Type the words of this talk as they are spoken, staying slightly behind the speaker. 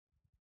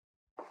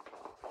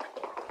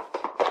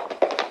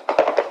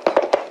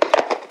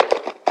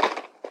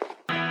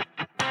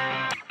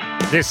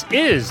This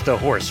is the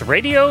Horse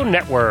Radio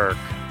Network.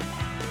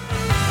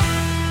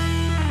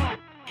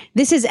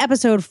 This is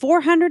episode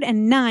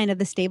 409 of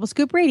the Stable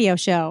Scoop Radio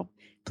Show.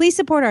 Please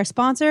support our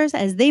sponsors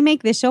as they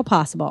make this show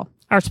possible.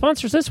 Our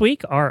sponsors this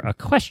week are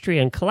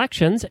Equestrian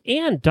Collections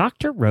and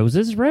Dr.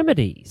 Rose's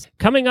Remedies.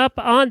 Coming up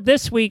on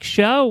this week's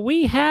show,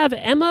 we have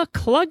Emma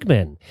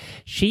Klugman.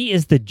 She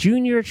is the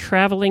Junior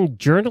Traveling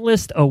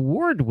Journalist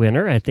Award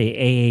winner at the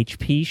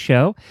AHP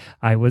show.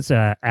 I was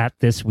at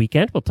this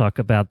weekend. We'll talk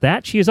about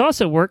that. She is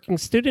also working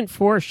student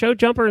for show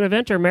jumper and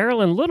eventer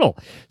Marilyn Little.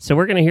 So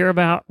we're going to hear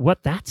about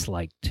what that's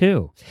like,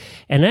 too.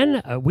 And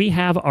then we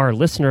have our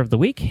Listener of the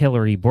Week,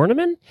 Hillary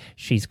Borneman.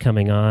 She's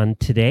coming on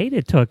today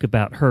to talk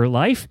about her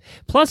life.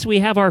 Plus, we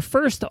have our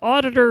first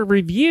auditor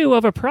review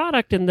of a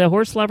product in the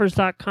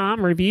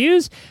horselovers.com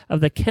reviews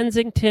of the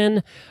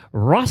Kensington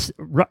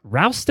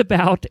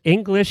Roustabout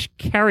English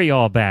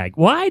Carry-All Bag.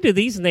 Why do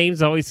these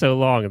names always so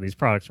long of these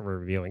products we're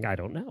reviewing? I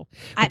don't know.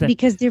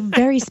 Because they're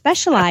very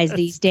specialized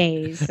these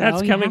days. So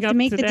that's coming you have up to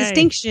make today. The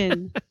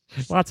distinction.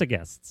 Lots of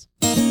guests.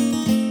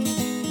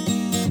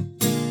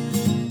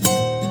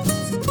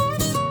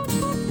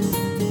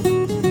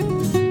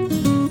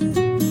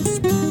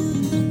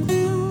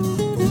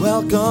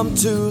 Welcome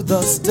to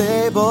the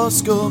Stable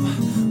Scoop,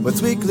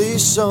 with weekly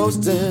shows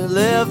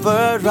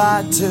delivered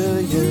right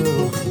to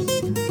you.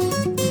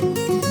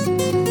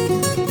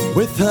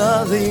 With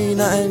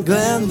Helena and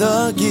Glenn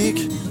the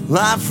Geek,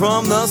 live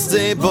from the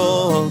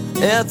stable,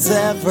 it's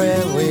every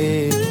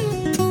week.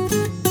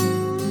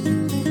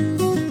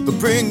 They'll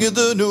bring you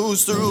the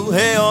news through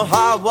hail or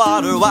high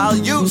water, while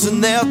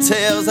using their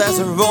tails as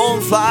their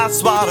own fly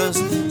swatters.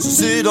 So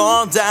sit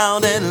on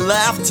down and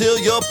laugh till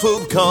you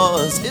poop,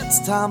 'cause it's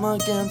time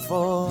again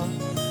for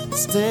the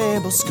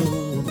Stable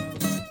Scoop.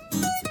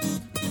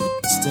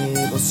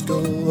 Stable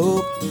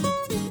Scoop.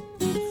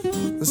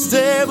 The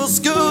Stable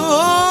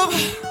Scoop.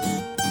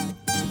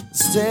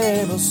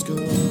 Stable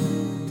Scoop.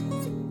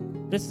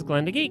 This is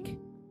Glenn the Geek.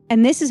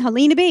 And this is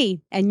Helena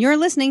B. And you're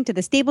listening to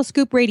the Stable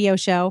Scoop Radio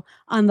Show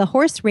on the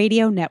Horse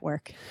Radio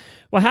Network.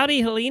 Well,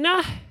 howdy,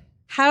 Helena.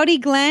 Howdy,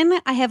 Glenn.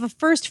 I have a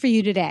first for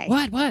you today.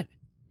 What?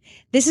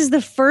 This is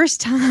the first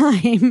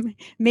time,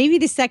 maybe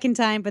the second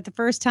time, but the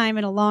first time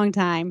in a long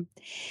time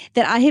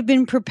that I have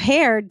been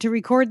prepared to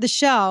record the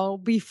show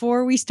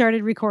before we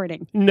started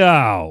recording.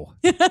 No.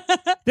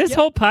 This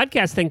whole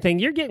podcasting thing,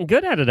 you're getting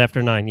good at it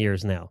after 9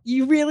 years now.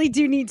 You really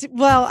do need to.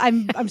 Well,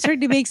 I'm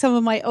starting to make some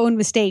of my own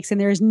mistakes,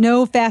 and there is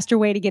no faster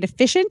way to get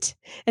efficient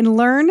and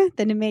learn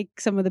than to make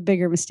some of the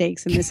bigger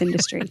mistakes in this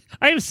industry.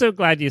 I am so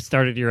glad you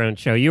started your own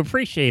show. You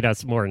appreciate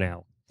us more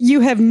now. You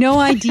have no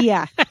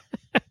idea.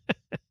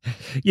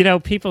 You know,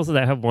 people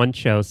that have one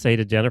show say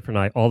to Jennifer and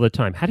I all the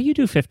time, how do you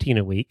do 15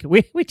 a week?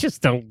 We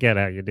just don't get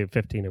how you do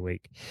 15 a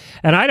week.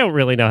 And I don't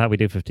really know how we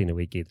do 15 a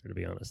week either, to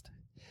be honest.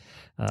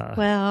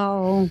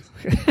 Well,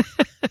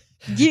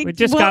 we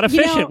just got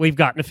efficient. You know, we've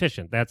gotten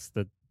efficient. That's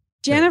the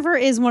Jennifer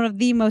is one of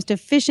the most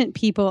efficient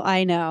people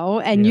I know,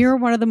 and you're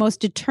one of the most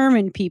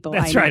determined people I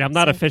know. That's right. I'm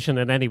not efficient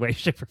in any way,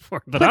 shape, or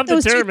form, but I'm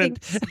determined.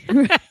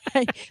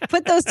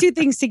 Put those two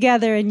things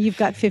together, and you've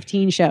got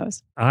 15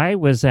 shows. I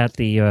was at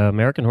the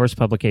American Horse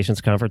Publications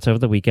Conference over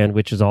the weekend,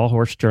 which is all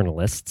horse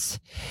journalists,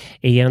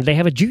 and they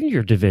have a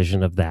junior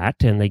division of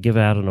that, and they give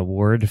out an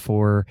award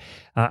for,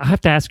 I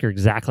have to ask her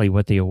exactly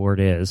what the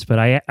award is, but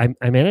I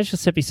managed to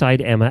sit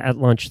beside Emma at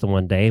lunch the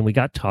one day, and we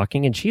got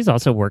talking, and she's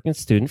also a working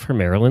student for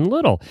Marilyn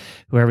Little,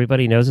 who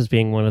everybody knows as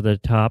being one of the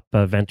top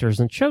eventers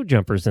and show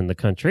jumpers in the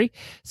country.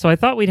 So I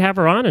thought we'd have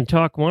her on and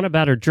talk, one,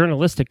 about her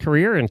journalistic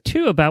career, and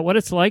two, about what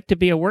it's like to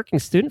be a working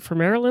student for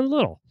Marilyn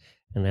Little.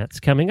 And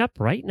that's coming up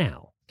right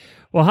now.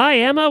 Well, hi,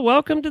 Emma.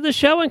 Welcome to the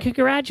show, and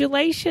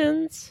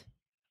congratulations.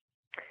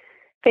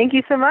 Thank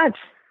you so much.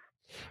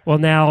 Well,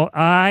 now,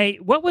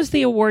 what was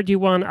the award you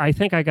won? I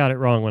think I got it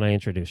wrong when I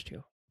introduced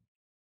you.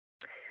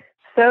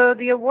 So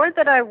the award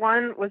that I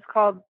won was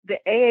called the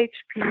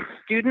AHP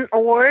Student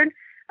Award.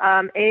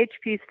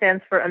 AHP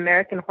stands for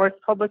American Horse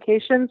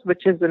Publications,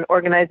 which is an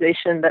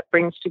organization that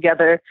brings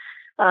together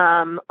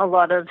a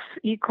lot of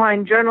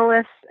equine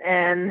journalists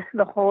and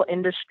the whole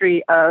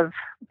industry of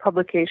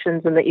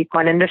publications in the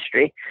equine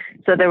industry.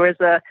 So there was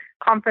a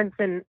conference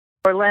in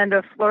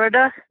Orlando,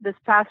 Florida this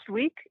past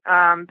week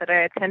that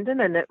I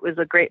attended, and it was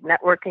a great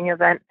networking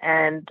event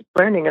and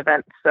learning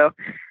event. So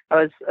I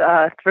was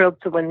thrilled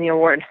to win the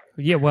award.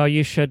 Yeah, well,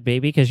 you should be,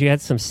 because you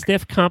had some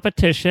stiff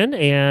competition,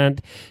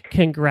 and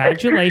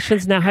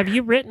congratulations. Now, have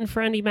you written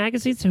for any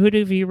magazines? Who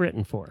have you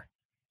written for?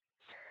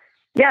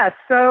 Yeah,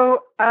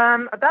 so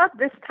about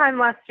this time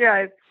last year,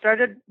 I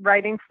started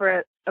writing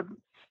for a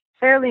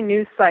fairly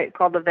new site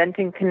called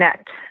Eventing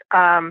Connect,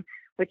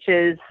 which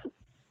is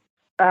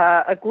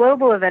a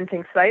global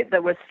eventing site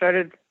that was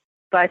started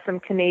by some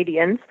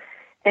Canadians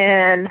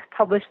and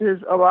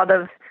publishes a lot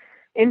of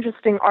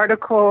interesting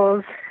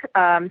articles,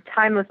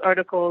 timeless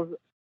articles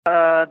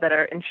that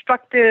are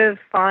instructive,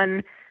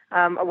 fun.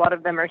 A lot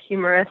of them are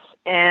humorous,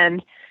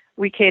 and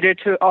we cater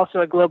to also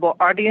a global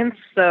audience.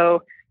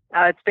 So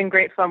it's been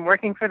great fun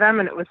working for them,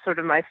 and it was sort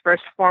of my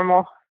first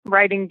formal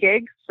writing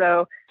gig.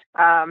 So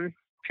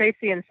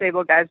Tracy and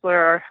Sable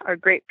Geisler are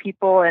great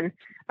people, and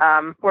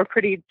were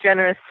pretty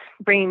generous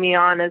bringing me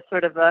on as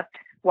sort of a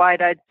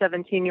wide-eyed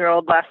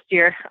 17-year-old last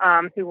year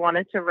who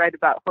wanted to write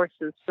about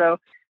horses. So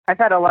I've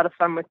had a lot of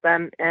fun with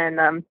them,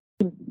 and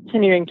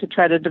continuing to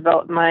try to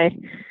develop my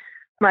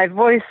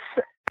voice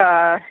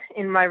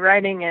in my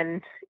writing,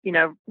 and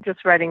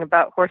just writing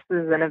about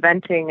horses and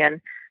eventing,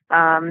 and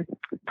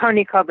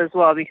pony club as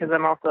well, because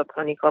I'm also a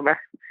pony clubber.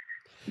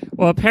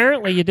 Well,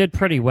 apparently you did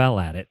pretty well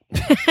at it.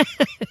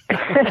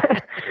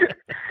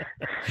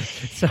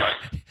 So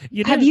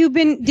have you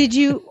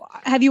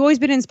always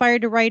been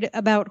inspired to write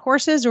about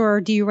horses, or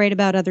do you write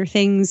about other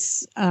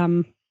things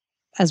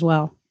as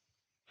well?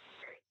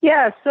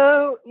 Yeah,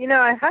 so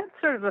I had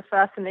sort of a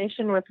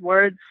fascination with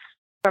words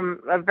from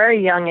a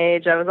very young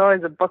age. I was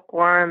always a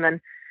bookworm, and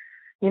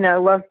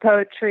loved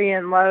poetry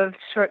and loved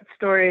short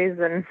stories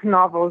and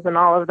novels and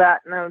all of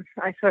that. And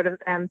I sort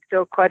of am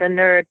still quite a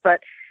nerd,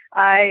 but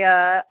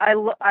I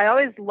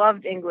always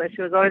loved English.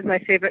 It was always my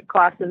favorite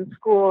class in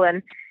school,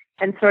 and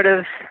sort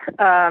of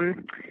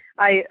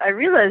I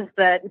realized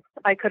that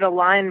I could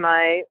align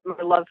my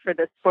love for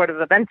the sport of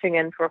eventing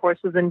and for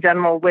horses in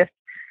general with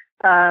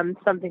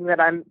something that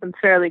I'm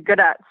fairly good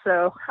at.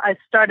 So I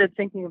started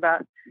thinking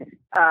about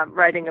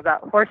writing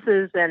about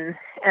horses and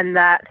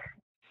that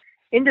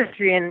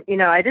industry, and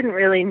I didn't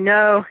really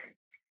know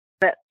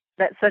that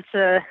such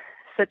a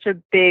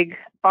big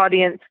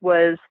audience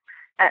was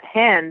at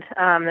hand,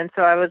 and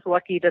so I was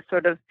lucky to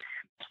sort of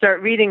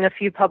start reading a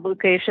few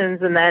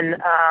publications, and then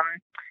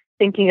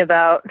thinking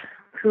about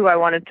who I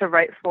wanted to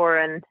write for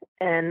and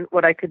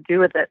what I could do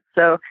with it.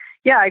 So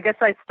yeah, I guess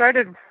I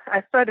started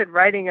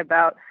writing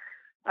about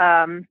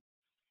when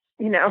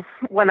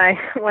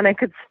I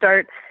could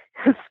start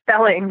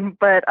spelling,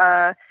 but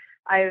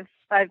I've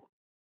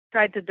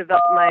tried to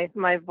develop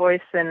my voice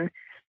and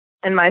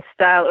my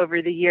style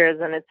over the years,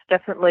 and it's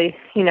definitely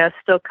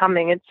still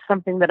coming. It's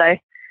something that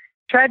I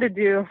try to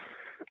do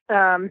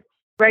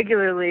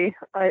regularly.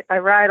 I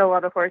ride a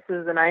lot of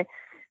horses, and I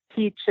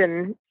teach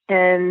and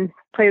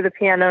play the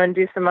piano and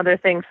do some other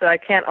things, so I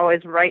can't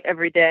always write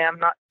every day. I'm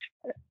not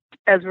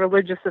as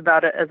religious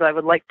about it as I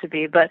would like to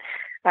be, but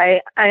I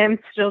am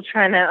still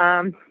trying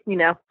to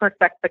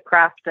perfect the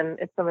craft, and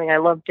it's something I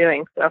love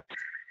doing. So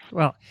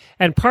well,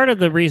 and part of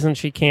the reason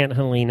she can't,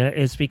 Helena,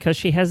 is because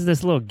she has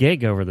this little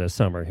gig over the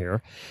summer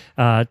here.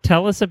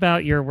 Tell us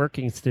about your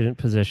working student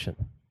position.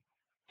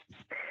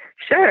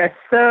 Sure.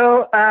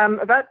 So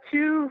about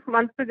 2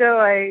 months ago,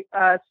 I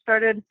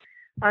started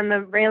on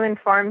the Raylan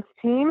Farms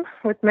team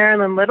with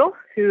Marilyn Little,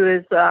 who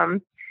is a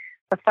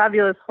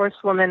fabulous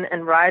horsewoman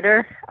and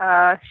rider.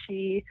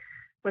 She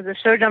was a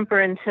show jumper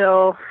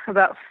until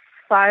about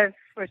 5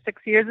 or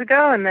 6 years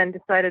ago, and then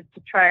decided to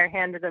try her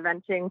hand at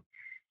eventing,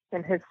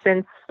 and has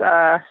since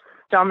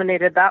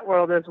dominated that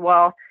world as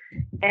well.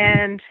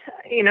 And,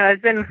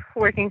 I've been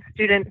working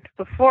student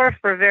before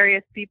for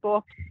various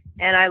people,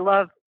 and I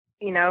love,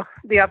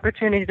 the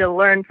opportunity to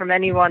learn from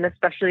anyone,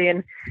 especially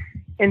in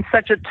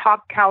such a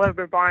top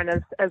caliber barn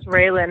as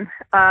Raylan.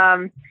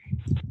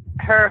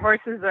 Her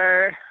horses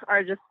are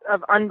just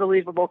of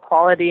unbelievable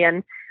quality,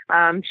 and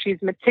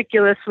she's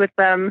meticulous with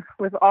them,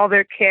 with all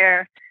their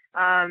care,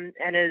 and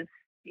is,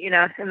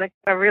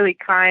 a really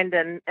kind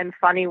and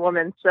funny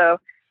woman. So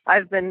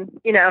I've been,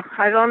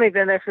 I've only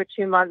been there for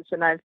 2 months,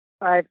 and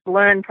I've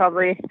learned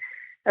probably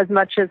as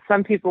much as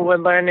some people would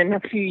learn in a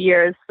few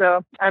years.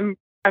 So I'm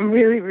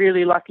really,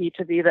 really lucky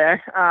to be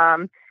there,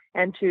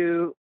 and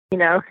to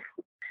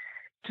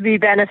be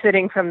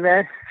benefiting from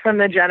the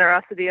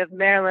generosity of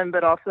Marilyn,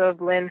 but also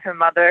of Lynn, her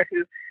mother,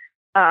 who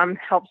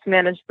helps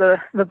manage the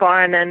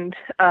barn, and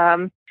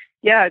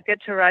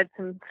get to ride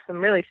some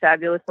really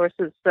fabulous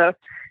horses. So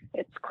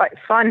it's quite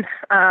fun.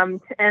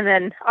 And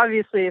then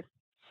obviously, if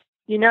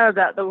you know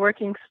about the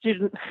working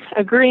student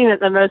agreement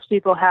that most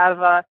people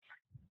have,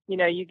 you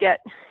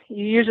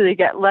usually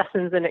get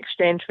lessons in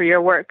exchange for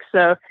your work.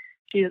 So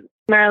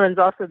Marilyn's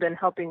also been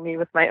helping me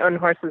with my own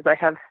horses. I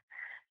have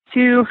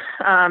 2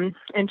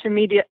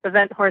 intermediate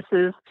event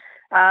horses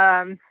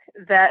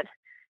that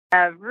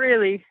have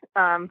really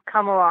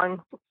come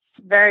along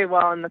very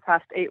well in the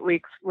past 8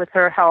 weeks with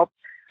her help.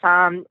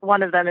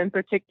 One of them in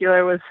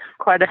particular was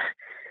quite a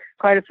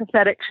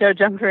pathetic show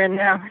jumper, and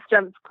now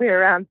jumps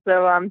clear around.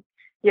 So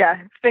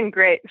it's been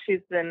great.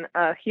 She's been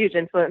a huge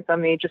influence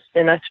on me just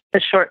in a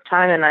short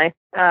time, and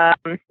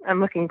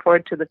I'm looking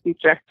forward to the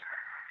future.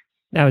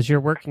 Now, is your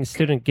working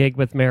student gig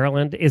with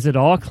Maryland, is it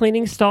all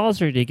cleaning stalls,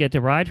 or do you get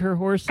to ride her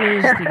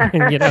horses?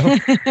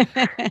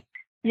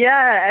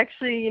 Yeah,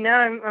 actually,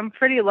 I'm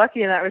pretty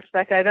lucky in that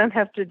respect. I don't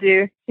have to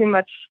do too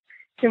much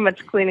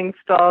cleaning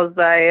stalls.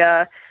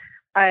 I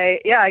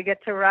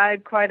get to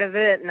ride quite a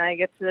bit, and I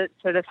get to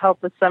sort of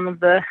help with some of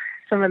the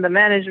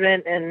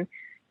management, and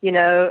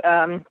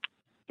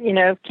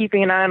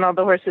keeping an eye on all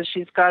the horses.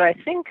 She's got, I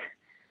think,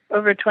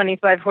 over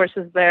 25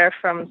 horses there,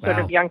 from sort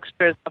of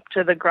youngsters up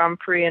to the Grand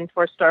Prix and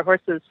 4-star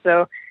horses.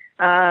 So,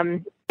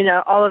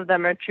 all of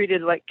them are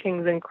treated like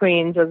kings and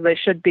queens, as they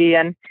should be.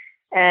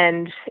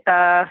 And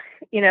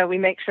we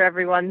make sure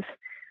everyone's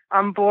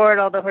on board.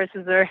 All the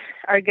horses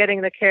are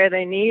getting the care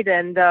they need,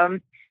 and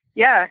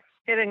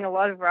getting a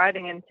lot of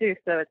riding in too.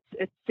 So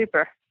it's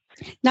super.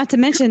 Not to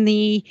mention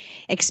the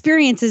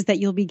experiences that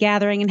you'll be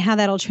gathering and how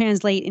that'll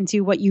translate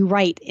into what you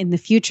write in the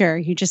future.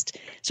 You just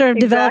sort of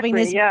developing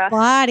this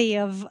body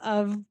of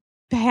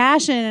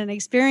passion and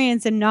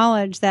experience and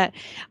knowledge that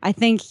I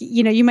think,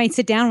 you might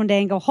sit down one day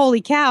and go, holy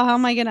cow, how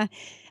am I going to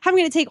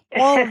take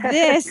all of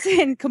this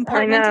and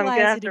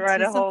compartmentalize it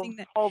into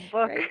something whole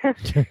book.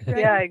 Right?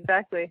 Yeah,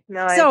 exactly.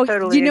 No, so, I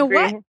totally agree.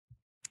 What?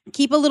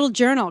 Keep a little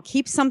journal.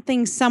 Keep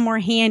something somewhere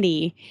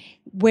handy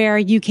where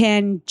you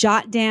can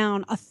jot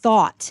down a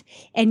thought,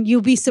 and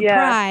you'll be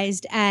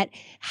surprised at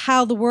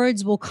how the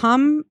words will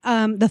come.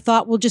 The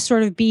thought will just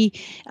sort of be,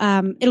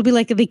 it'll be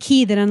like the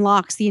key that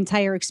unlocks the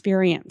entire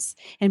experience.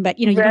 But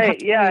you don't have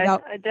to worry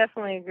about. I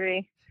definitely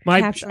agree.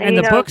 And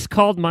the book's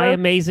called My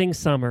Amazing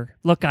Summer.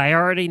 Look, I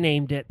already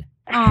named it.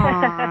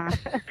 Aww.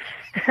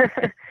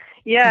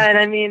 Yeah, and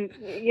I mean,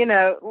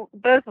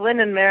 both Lynn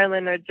and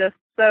Marilyn are just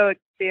so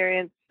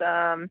experienced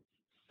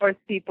horse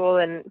people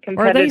and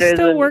competitors. Are they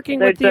still working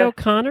with the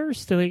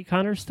O'Connors? The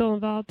O'Connors still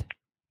involved?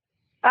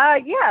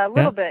 Yeah, a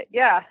little bit.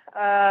 Yeah.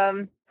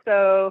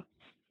 So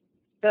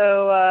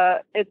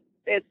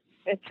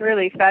it's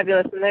really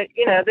fabulous, and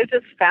they're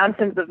just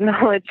fountains of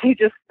knowledge. You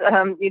just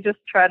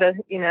try to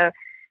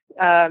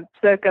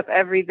soak up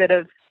every bit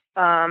of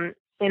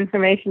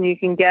information you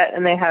can get,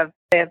 and they have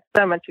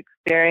so much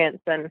experience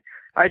and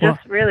are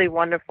just really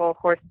wonderful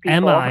horse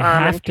people. Emma, I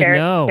have to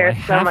know. I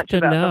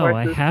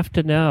have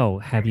to know.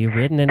 Have you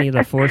ridden any of the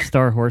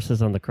 4-star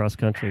horses on the cross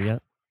country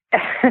yet?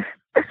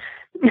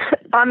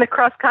 On the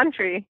cross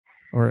country,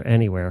 or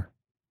anywhere?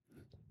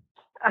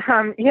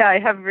 Yeah, I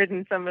have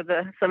ridden some of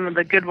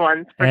the good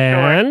ones for sure.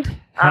 And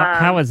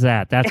how is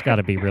that? That's got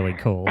to be really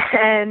cool.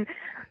 And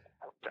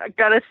I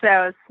gotta say,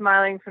 I was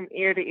smiling from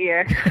ear to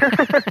ear.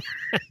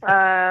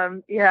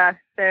 Yeah,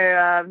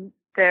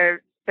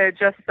 they're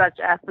just such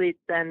athletes,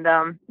 and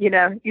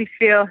you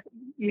feel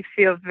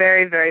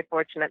very, very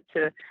fortunate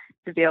to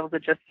be able to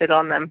just sit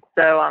on them.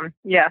 So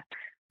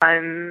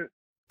I'm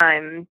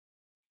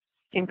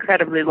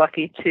incredibly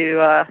lucky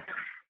to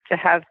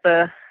have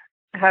the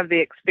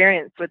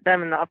experience with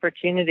them and the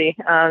opportunity.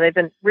 They've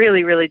been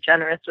really, really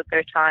generous with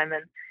their time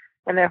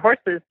and their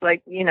horses,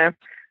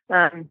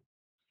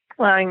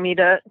 allowing me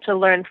to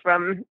learn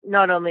from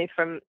not only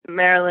from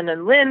Marilyn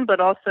and Lynn,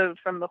 but also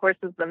from the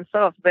horses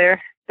themselves.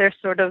 They're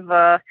sort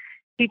of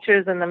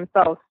teachers in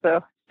themselves, so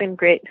it's been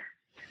great.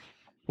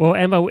 Well,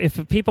 Emma,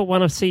 if people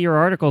want to see your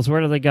articles,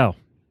 where do they go?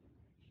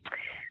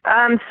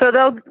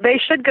 So they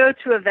should go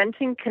to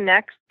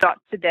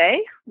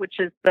eventingconnect.today, which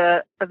is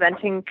the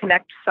Eventing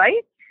Connect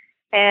site.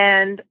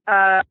 And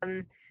I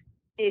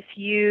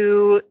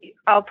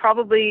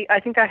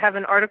think I have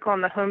an article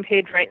on the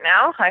homepage right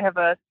now. I have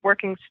a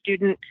working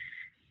student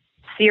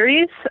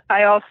series.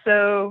 I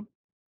also,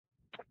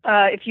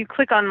 if you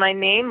click on my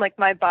name, like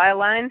my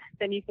byline,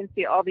 then you can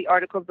see all the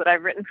articles that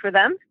I've written for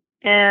them.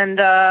 And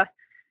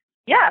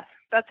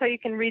that's how you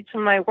can read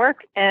some of my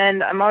work.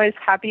 And I'm always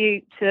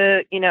happy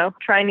to,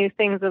 try new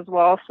things as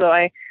well. So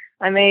I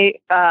may,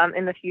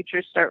 in the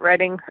future, start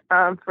writing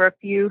for a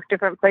few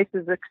different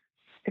places,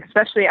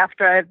 especially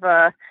after I've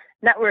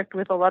networked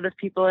with a lot of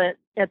people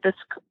at this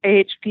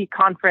AHP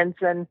conference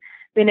and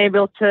been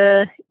able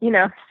to,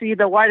 see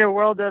the wider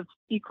world of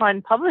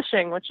equine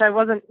publishing, which I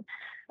wasn't,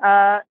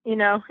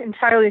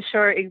 entirely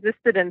sure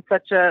existed in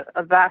such a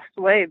vast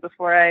way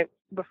before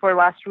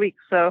last week.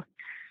 So,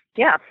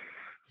 yeah.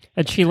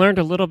 And she learned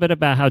a little bit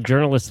about how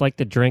journalists like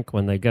to drink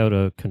when they go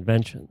to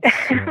conventions.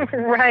 So.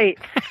 Right.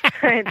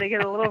 They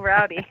get a little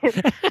rowdy.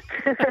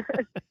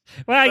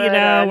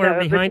 Well, we're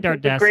behind our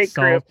desks.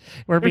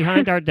 We're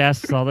behind our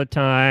desks all the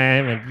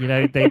time,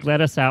 and they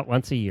let us out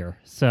once a year.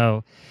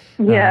 So,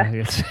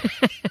 yeah.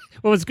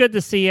 Well, it's good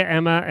to see you,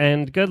 Emma,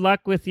 and good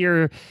luck with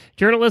your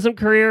journalism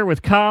career,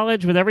 with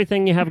college, with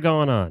everything you have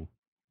going on.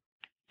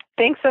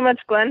 Thanks so much,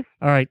 Glenn.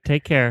 All right,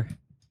 take care.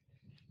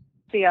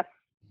 See ya.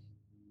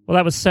 Well,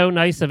 that was so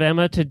nice of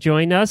Emma to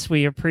join us.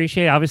 We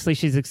appreciate it. Obviously,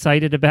 she's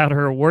excited about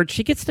her award.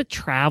 She gets to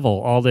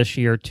travel all this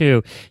year,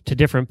 too, to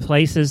different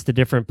places, to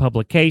different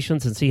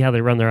publications, and see how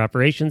they run their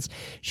operations.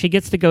 She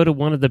gets to go to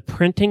one of the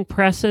printing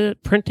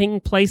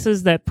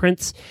places that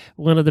prints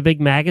one of the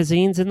big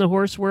magazines in the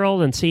horse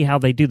world and see how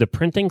they do the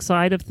printing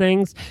side of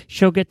things.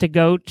 She gets to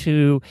go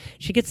to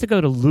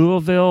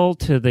Louisville,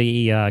 to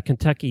the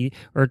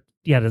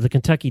to the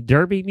Kentucky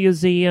Derby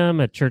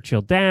Museum at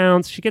Churchill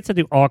Downs. She gets to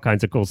do all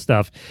kinds of cool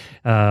stuff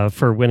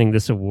for winning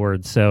this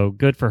award. So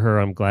good for her.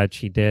 I'm glad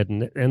she did.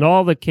 And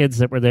all the kids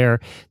that were there,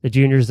 the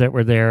juniors that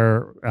were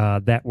there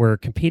that were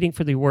competing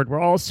for the award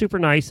were all super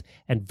nice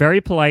and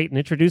very polite and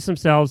introduced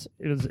themselves.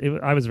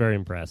 I was very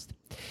impressed.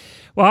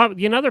 Well,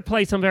 another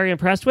place I'm very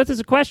impressed with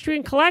is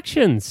Equestrian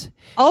Collections.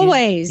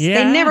 Always.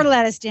 Yeah. They never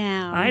let us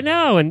down. I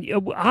know. And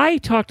I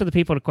talked to the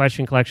people at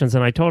Equestrian Collections,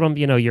 and I told them,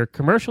 your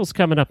commercial's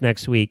coming up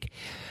next week.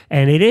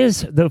 And it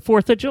is the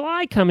 4th of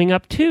July coming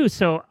up, too.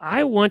 So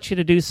I want you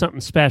to do something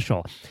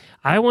special.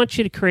 I want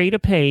you to create a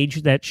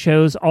page that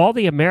shows all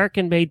the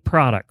American-made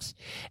products.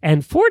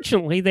 And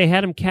fortunately, they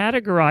had them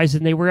categorized,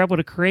 and they were able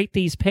to create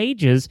these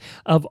pages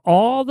of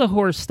all the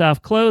horse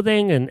stuff,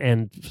 clothing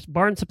and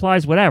barn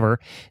supplies, whatever,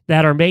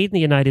 that are made in the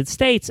United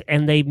States.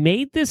 And they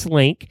made this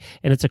link,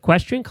 and it's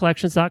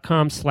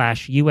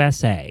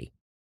equestriancollections.com/USA.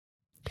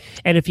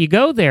 And if you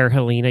go there,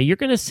 Helena, you're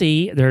going to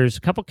see there's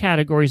a couple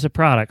categories of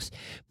products.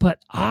 But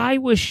I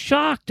was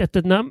shocked at the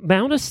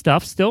amount of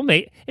stuff still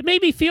made. It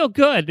made me feel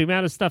good, the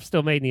amount of stuff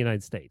still made in the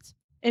United States.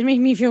 It made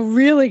me feel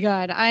really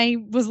good. I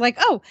was like,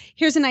 oh,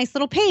 here's a nice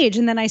little page.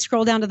 And then I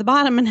scrolled down to the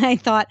bottom and I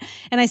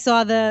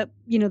saw the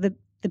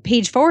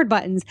page forward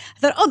buttons. I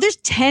thought, oh, there's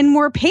 10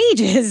 more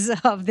pages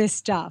of this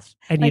stuff.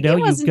 And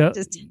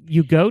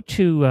you go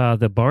to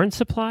the barn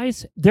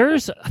supplies.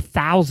 There's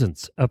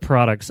thousands of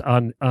products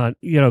on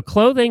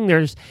clothing.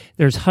 There's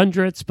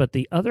hundreds, but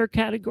the other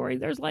category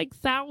there's like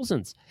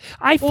thousands.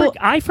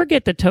 I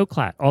forget that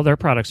Toklat, all their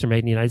products are made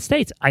in the United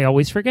States. I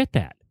always forget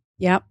that.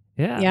 Yep.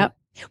 Yeah. Yep.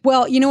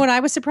 Well, you know what I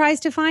was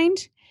surprised to find,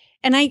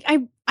 and I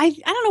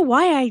don't know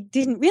why I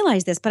didn't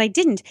realize this, but I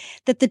didn't,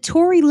 that the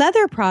Tory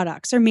leather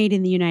products are made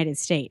in the United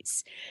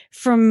States,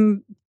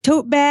 from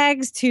tote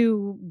bags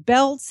to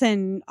belts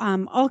and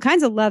all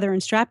kinds of leather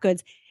and strap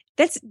goods.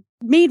 That's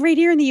made right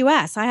here in the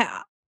U.S.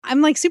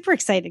 I'm like super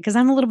excited because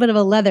I'm a little bit of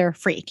a leather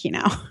freak,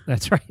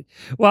 That's right.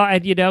 Well,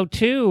 and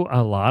too,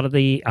 a lot of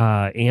the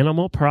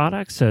animal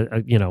products,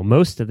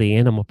 most of the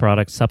animal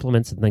products,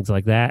 supplements and things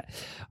like that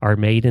are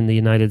made in the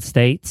United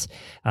States.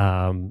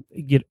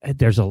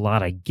 There's a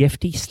lot of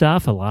gifty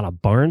stuff, a lot of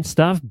barn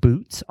stuff,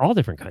 boots, all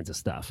different kinds of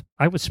stuff.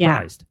 I was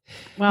surprised.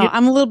 Yeah. Well,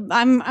 I'm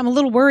a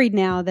little worried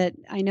now that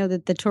I know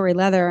that the Tory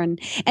leather and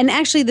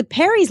actually the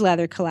Perry's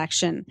leather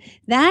collection,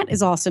 that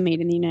is also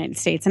made in the United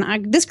States.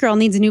 And this girl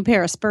needs a new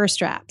pair of spur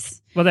straps.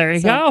 Well, there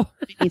you go.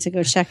 I need to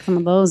go check some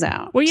of those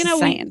out. Well,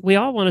 we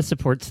all want to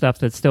support stuff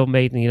that's still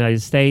made in the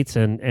United States,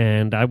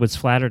 and I was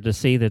flattered to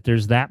see that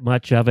there's that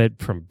much of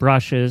it, from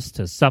brushes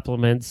to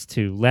supplements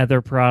to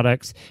leather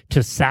products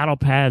to saddle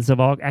pads of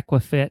all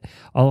Equifit.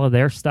 All of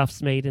their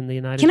stuff's made in the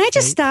United States. Can I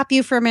just stop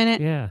you for a minute?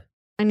 Yeah.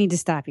 I need to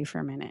stop you for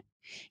a minute.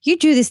 You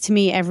do this to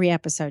me every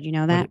episode. You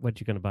know that?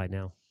 What you going to buy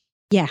now?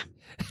 Yeah.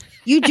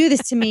 You do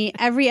this to me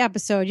every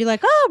episode. You're like,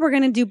 oh, we're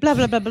going to do blah,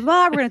 blah, blah, blah,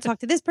 blah. We're going to talk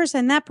to this person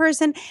and that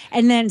person.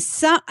 And then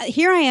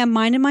here I am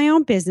minding my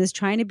own business,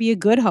 trying to be a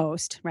good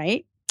host,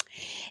 right?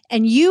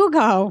 And you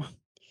go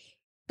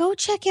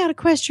check out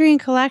Equestrian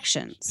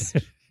Collections.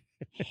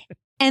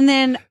 And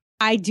then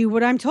I do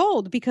what I'm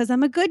told because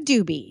I'm a good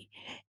doobie.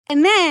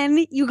 And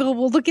then you go,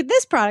 well, look at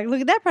this product, look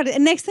at that product.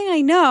 And next thing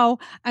I know,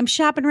 I'm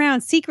shopping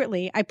around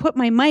secretly. I put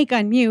my mic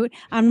on mute.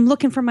 I'm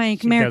looking for my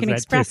American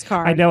Express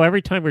card. I know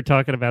every time we're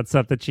talking about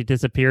something, she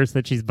disappears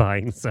that she's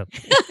buying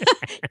something.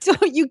 So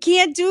you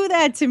can't do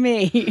that to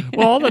me.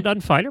 Well, all the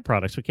Dunfighter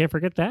products, we can't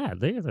forget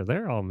that.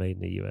 They're all made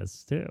in the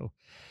U.S. too.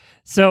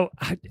 So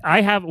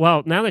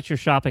now that you're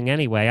shopping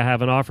anyway, I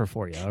have an offer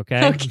for you.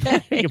 Okay.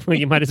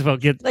 You might as well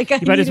get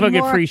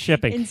free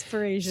shipping.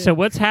 Inspiration. So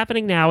what's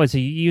happening now is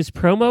you use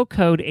promo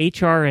code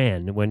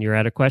HRN when you're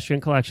at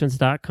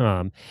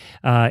equestriancollections.com.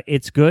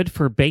 It's good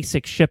for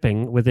basic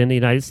shipping within the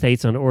United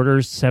States on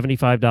orders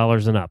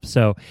 $75 and up.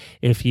 So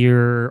if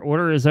your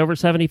order is over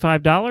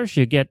 $75,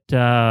 you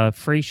get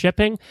free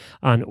shipping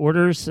on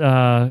orders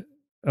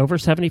over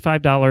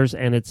 $75,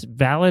 and it's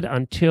valid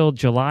until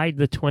July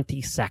the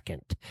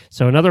 22nd.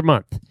 So another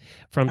month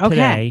from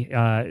today.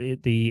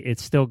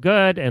 It's still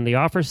good, and the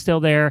offer's still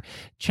there.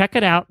 Check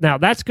it out. Now,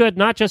 that's good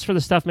not just for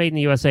the stuff made in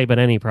the USA, but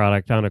any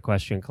product on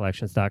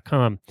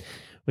equestriancollections.com,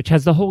 which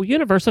has the whole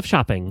universe of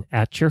shopping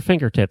at your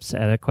fingertips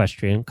at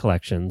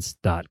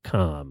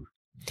equestriancollections.com.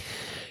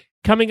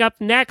 Coming up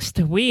next,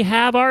 we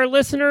have our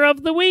Listener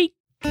of the Week.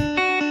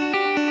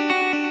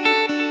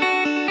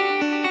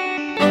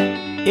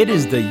 It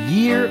is the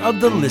year of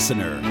the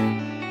listener.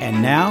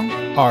 And now,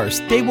 our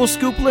Stable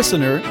Scoop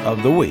Listener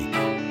of the Week.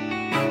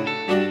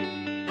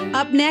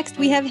 Up next,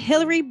 we have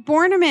Hillary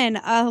Borneman,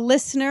 a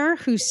listener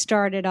who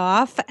started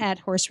off at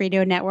Horse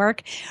Radio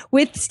Network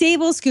with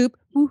Stable Scoop.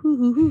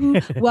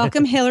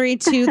 Welcome, Hillary,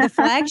 to the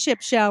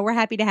flagship show. We're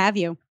happy to have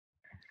you.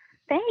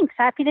 Thanks.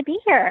 Happy to be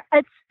here.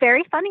 It's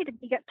very funny to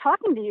be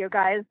talking to you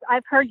guys.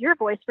 I've heard your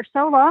voice for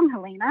so long,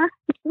 Helena.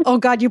 Oh,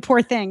 God, you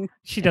poor thing.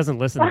 She doesn't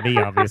listen to me,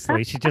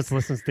 obviously. She just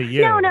listens to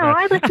you. No,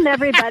 I listen to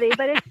everybody,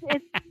 but it's...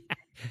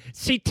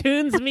 She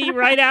tunes me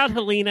right out,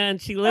 Helena,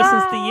 and she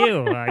listens to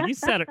you. You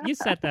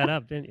set that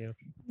up, didn't you?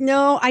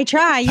 No, I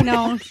try.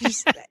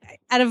 Just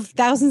out of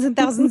thousands and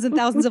thousands and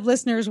thousands of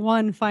listeners,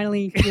 one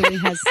finally really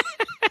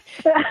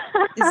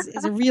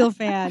is a real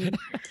fan.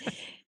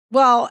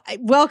 Well,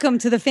 welcome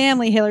to the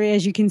family, Hillary.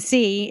 As you can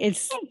see,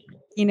 it's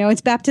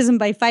baptism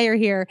by fire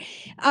here.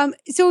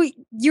 So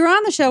you're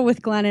on the show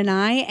with Glenn and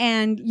I,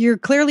 and you're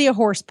clearly a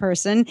horse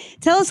person.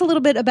 Tell us a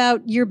little bit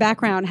about your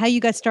background, how you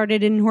got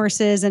started in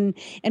horses, and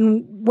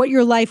what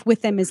your life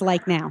with them is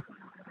like now.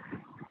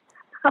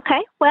 Okay.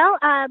 Well,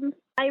 I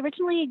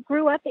originally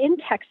grew up in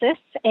Texas,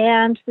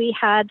 and we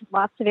had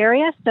lots of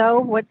area. So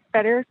what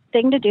better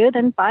thing to do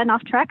than buy an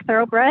off-track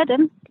thoroughbred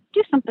and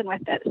do something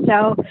with it.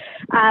 So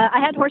I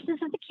had horses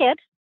as a kid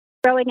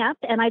growing up,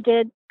 and I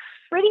did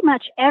pretty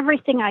much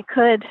everything I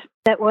could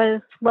that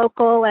was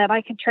local and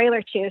I could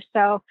trailer to.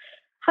 So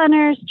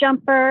hunters,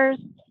 jumpers,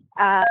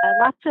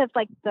 lots of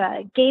like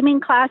the gaming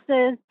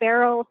classes,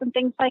 barrels and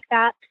things like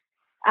that.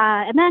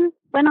 And then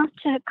went off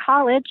to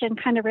college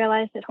and kind of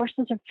realized that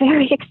horses are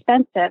very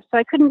expensive. So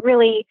I couldn't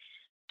really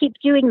keep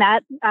doing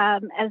that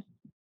as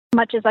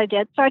much as I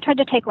did. So I tried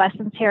to take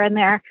lessons here and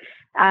there.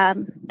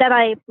 Then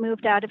I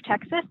moved out of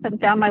Texas and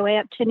found my way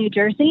up to New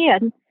Jersey.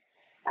 And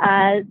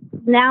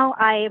now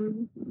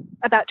I'm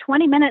about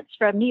 20 minutes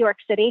from New York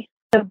City.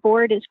 The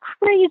board is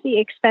crazy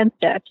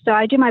expensive. So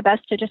I do my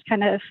best to just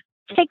kind of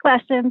take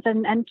lessons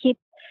and keep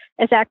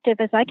as active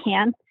as I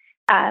can.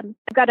 I've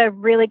got a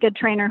really good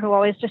trainer who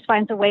always just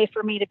finds a way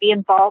for me to be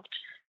involved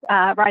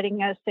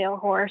riding a sale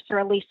horse or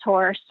a lease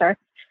horse, or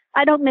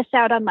I don't miss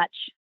out on much.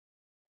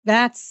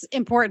 That's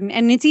important.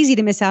 And it's easy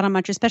to miss out on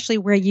much, especially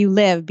where you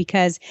live,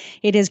 because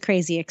it is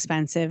crazy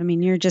expensive. I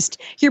mean, you're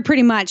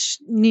pretty much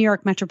New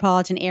York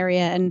metropolitan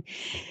area, and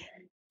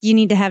you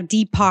need to have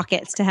deep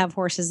pockets to have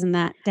horses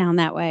down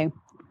that way.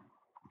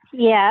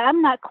 Yeah,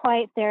 I'm not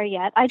quite there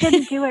yet. I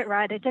didn't do it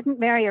right. I didn't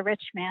marry a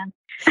rich man.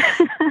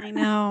 I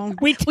know.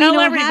 We tell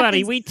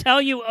everybody. We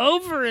tell you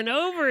over and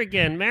over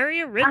again,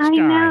 marry a rich guy. I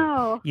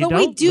know. But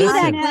we do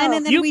that, Glenn,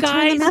 and then we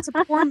turn them into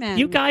poor men.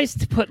 You guys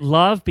put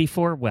love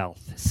before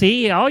wealth.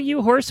 See, all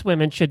you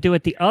horsewomen should do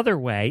it the other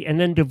way and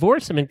then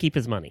divorce him and keep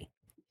his money.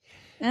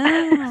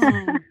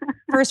 Oh.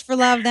 First for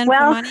love, then for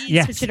money.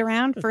 Yes. Switch it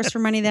around. First for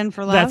money, then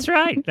for love. That's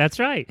right. That's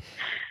right.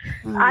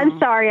 I'm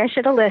sorry. I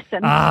should have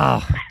listened.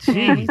 Oh,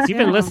 geez. You've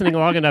been listening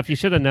long enough. You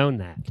should have known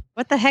that.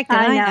 What the heck did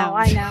I know?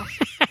 I know.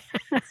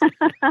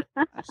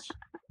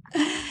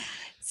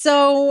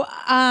 So,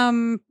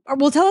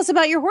 well, tell us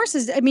about your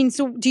horses. I mean,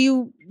 so do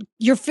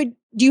you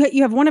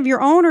have one of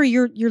your own, or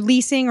you're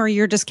leasing, or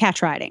you're just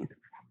catch riding?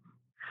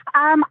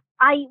 I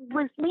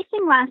was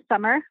leasing last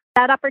summer.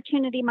 That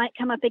opportunity might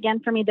come up again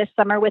for me this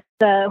summer with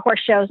the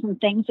horse shows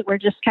and things that we're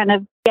just kind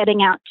of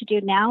getting out to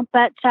do now.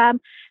 But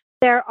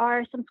there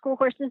are some school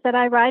horses that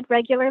I ride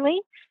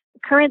regularly.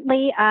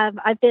 Currently,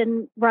 I've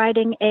been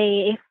riding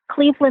a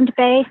Cleveland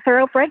Bay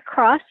thoroughbred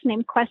cross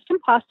named Quest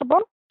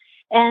Impossible,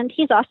 and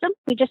he's awesome.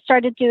 We just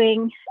started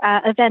doing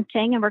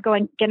eventing, and we're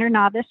going beginner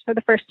novice for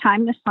the first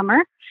time this summer.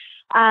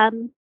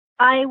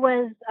 I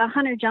was a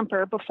hunter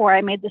jumper before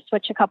I made the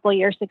switch a couple of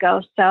years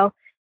ago, so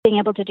being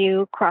able to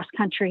do cross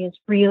country is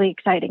really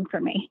exciting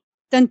for me.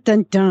 Dun,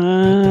 dun,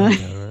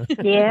 dun.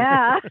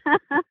 Yeah.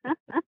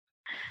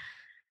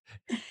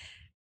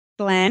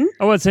 Glenn?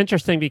 Oh, it's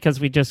interesting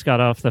because we just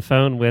got off the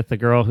phone with a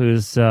girl who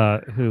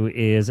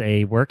is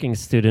a working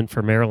student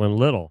for Marilyn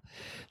Little.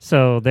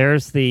 So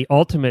there's the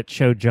ultimate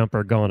show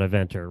jumper going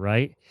eventer,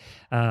 right?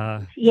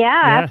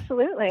 Yeah,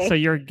 absolutely. So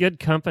you're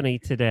good company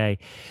today.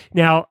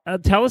 Now,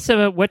 tell us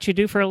about what you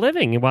do for a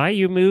living and why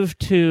you moved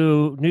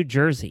to New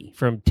Jersey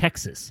from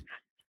Texas.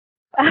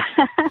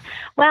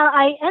 Well,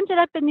 I ended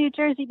up in New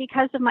Jersey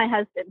because of my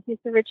husband. He's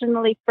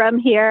originally from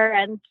here,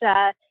 and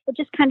it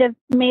just kind of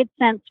made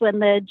sense when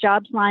the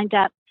jobs lined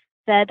up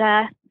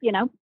that,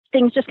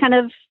 things just kind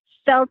of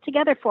fell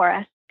together for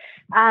us.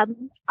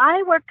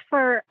 I work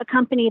for a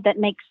company that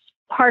makes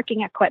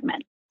parking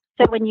equipment.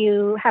 So when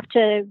you have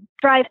to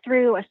drive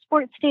through a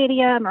sports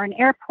stadium or an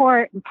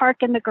airport and park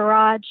in the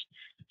garage,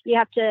 you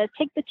have to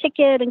take the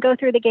ticket and go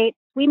through the gate.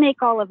 We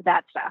make all of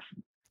that stuff.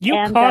 You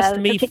cost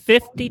me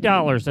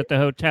 $50 at the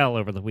hotel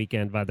over the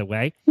weekend, by the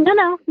way.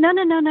 No,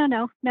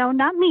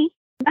 not me.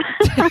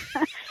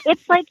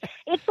 It's like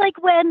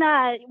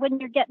when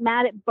you get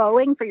mad at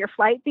Boeing for your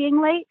flight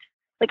being late.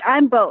 Like,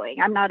 I'm Boeing.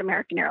 I'm not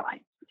American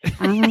Airlines.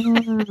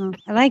 Oh,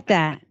 I like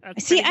that.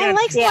 See, I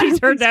like. She's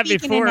heard that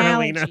before,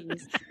 Helena.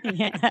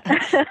 Yeah,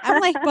 I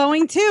like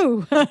Boeing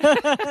too,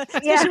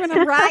 especially when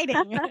I'm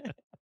riding.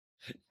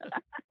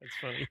 That's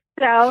funny.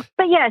 So,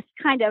 but yes,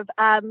 kind of.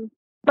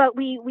 But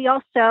we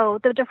also,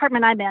 the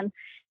department I'm in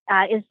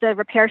is the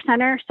repair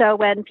center. So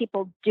when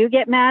people do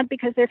get mad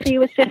because their fee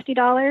was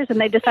 $50 and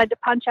they decide to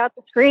punch out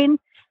the screen,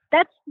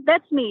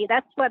 that's me.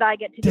 That's what I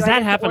get to do. Does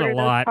that happen a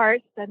lot?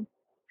 Parts and,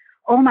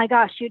 oh my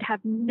gosh, you'd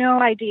have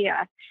no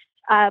idea.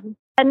 And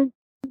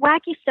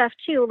wacky stuff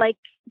too. Like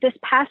this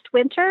past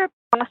winter,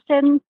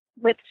 Boston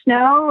with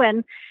snow,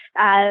 and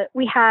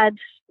we had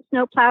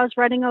snow plows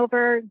running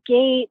over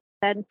gates,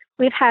 and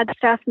we've had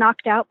stuff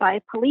knocked out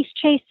by police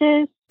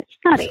chases. It's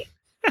nutty.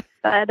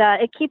 But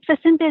it keeps us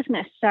in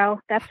business, so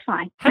that's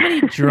fine. How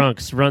many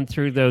drunks run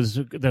through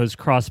those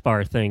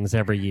crossbar things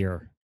every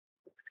year?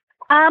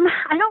 I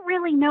don't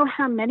really know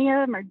how many of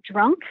them are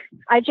drunk.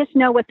 I just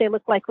know what they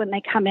look like when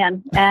they come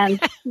in, and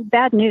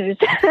bad news.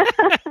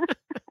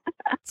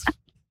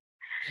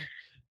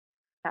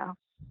 So.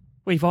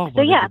 We've all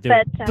wanted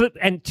to do it.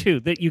 And two,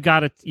 that you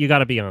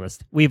gotta be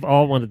honest. We've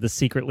all wanted to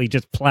secretly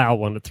just plow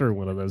through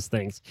one of those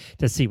things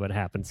to see what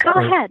happens. Go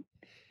ahead.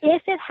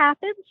 If it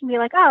happens, be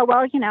like, oh,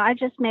 well, I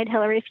just made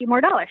Hillary a few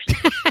more dollars.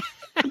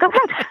 Go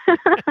ahead.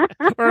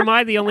 Or am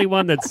I the only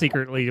one that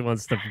secretly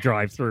wants to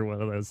drive through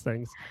one of those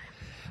things?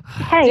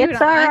 Hey, dude,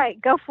 it's all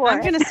right. Go for it.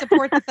 I'm going to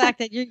support the fact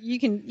that you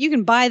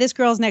can buy this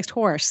girl's next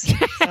horse.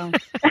 So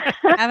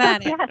have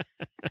at it.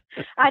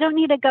 Yes. I don't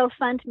need a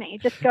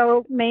GoFundMe. Just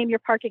go maim your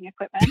parking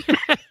equipment.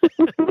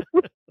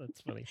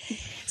 That's funny.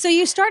 So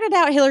you started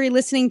out, Hillary,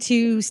 listening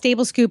to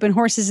Stable Scoop and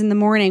Horses in the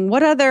Morning.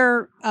 What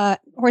other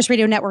Horse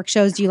Radio Network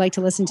shows do you like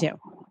to listen to?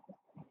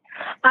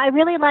 I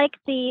really like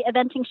the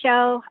eventing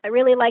show. I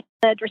really like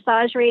the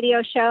dressage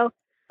radio show.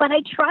 But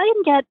I try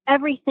and get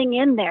everything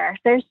in there.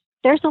 There's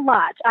a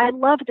lot. I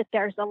love that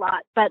there's a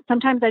lot, but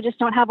sometimes I just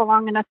don't have a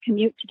long enough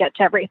commute to get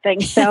to everything.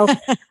 So,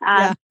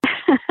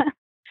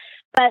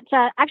 but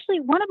actually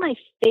one of my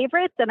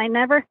favorites, and I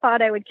never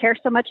thought I would care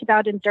so much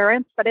about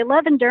endurance, but I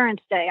love Endurance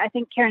Day. I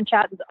think Karen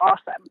Chatton's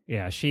awesome.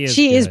 Yeah, she is.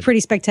 She is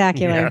pretty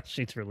spectacular. Yeah,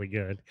 she's really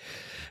good.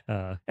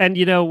 And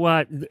you know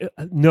what?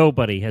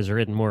 Nobody has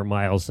ridden more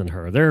miles than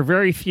her. There are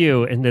very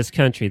few in this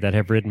country that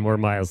have ridden more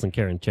miles than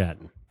Karen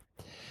Chatton.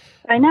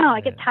 I know. I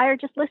get tired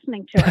just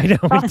listening to it. I know,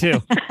 me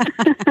too.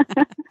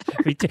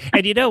 Me too.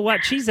 And you know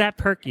what? She's that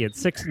perky at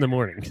 6 a.m.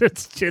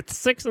 It's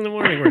 6 a.m.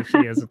 where she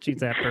is, and she's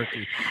that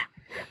perky.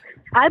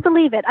 I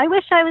believe it. I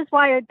wish I was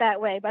wired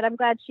that way, but I'm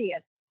glad she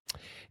is.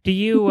 Do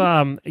you?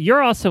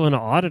 You're also an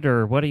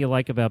auditor. What do you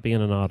like about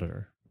being an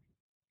auditor?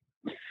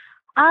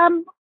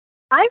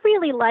 I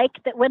really like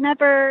that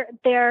whenever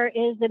there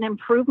is an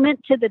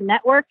improvement to the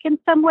network in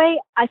some way,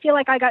 I feel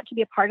like I got to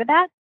be a part of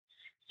that.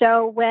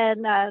 So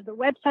when the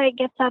website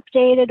gets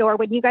updated or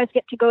when you guys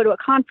get to go to a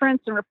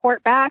conference and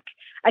report back,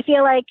 I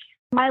feel like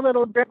my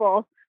little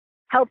dribble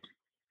helps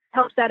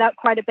that out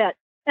quite a bit.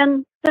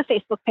 And the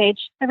Facebook page,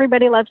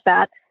 everybody loves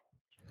that.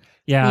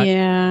 Yeah.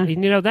 Yeah. You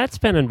know, that's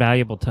been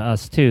invaluable to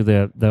us too,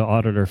 the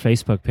auditor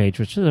Facebook page,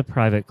 which is a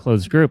private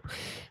closed group.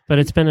 But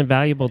it's been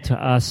invaluable to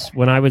us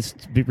when I was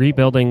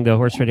rebuilding the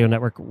Horse Radio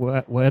Network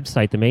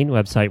website, the main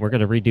website. We're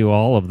going to redo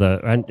all of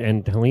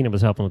and Helena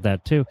was helping with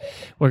that too.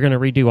 We're going to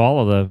redo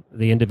all of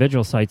the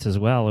individual sites as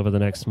well over the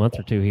next month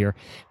or two here.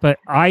 But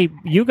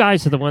you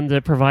guys are the ones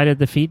that provided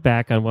the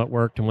feedback on what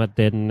worked and what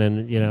didn't.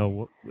 And, you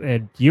know,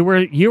 and you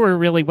were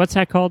really, what's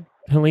that called,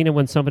 Helena,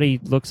 when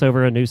somebody looks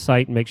over a new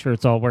site and makes sure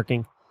it's all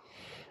working?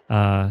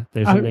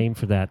 There's a name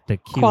for that. The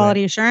QA.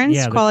 Quality assurance?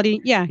 Yeah,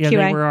 QA.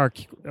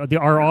 They were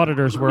our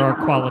auditors were our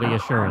quality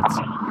assurance.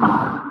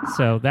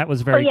 So that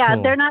was very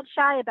cool. They're not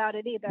shy about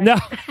it either. No.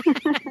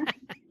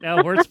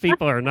 No, horse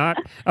people are not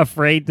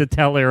afraid to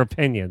tell their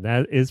opinion.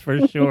 That is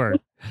for sure.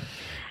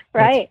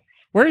 Right.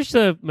 Where's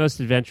the most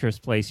adventurous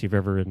place you've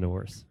ever ridden a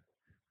horse?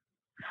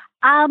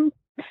 When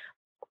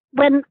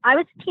I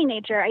was a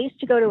teenager, I used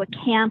to go to a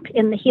camp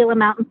in the Gila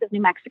Mountains of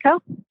New Mexico.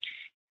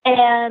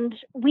 And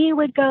we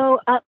would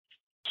go up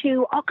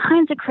to all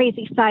kinds of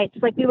crazy sites.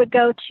 Like we would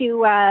go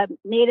to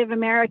Native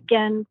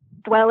American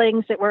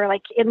dwellings that were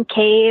like in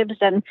caves,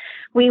 and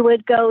we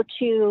used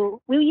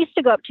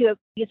to go up to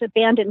these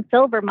abandoned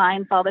silver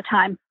mines all the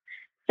time.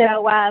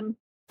 So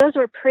those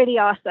were pretty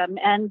awesome.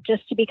 And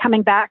just to be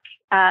coming back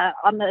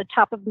on the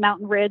top of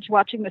Mountain Ridge,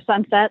 watching the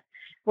sunset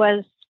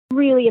was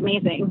really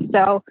amazing.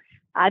 So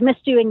I miss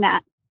doing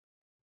that.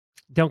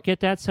 Don't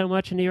get that so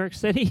much in New York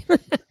City?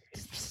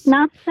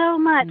 Not so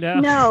much,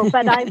 no,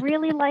 but I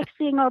really like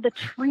seeing all the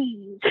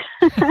trees.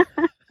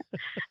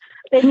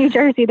 In New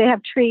Jersey, they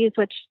have trees,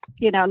 which,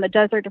 you know, in the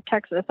desert of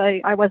Texas,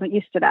 I wasn't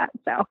used to that.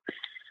 So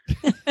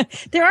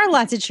there are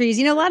lots of trees.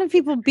 You know, a lot of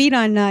people beat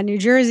on New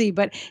Jersey,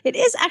 but it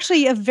is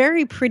actually a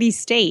very pretty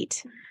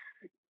state.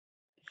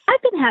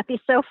 I've been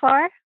happy so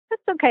far.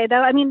 That's okay,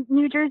 though. I mean,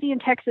 New Jersey and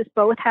Texas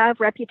both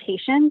have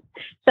reputation.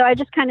 So I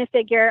just kind of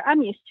figure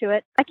I'm used to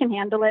it. I can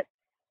handle it.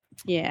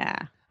 Yeah.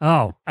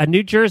 Oh, a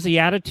New Jersey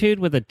attitude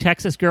with a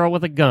Texas girl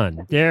with a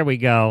gun. There we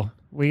go.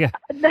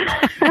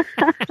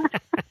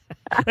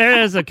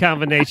 There's a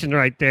combination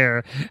right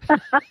there.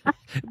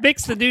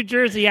 Mix the New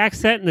Jersey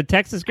accent and the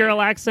Texas girl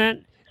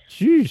accent.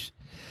 Sheesh.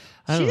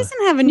 She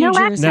doesn't have a New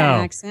Jersey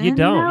accent. You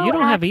don't. No you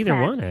don't have accent.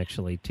 either one,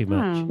 actually, too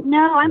much.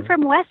 No, I'm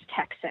from West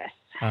Texas.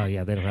 Oh,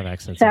 yeah, they don't have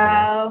accents.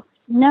 So,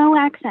 no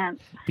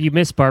accents. But you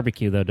miss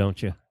barbecue, though,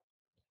 don't you?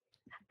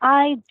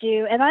 I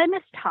do, and I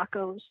miss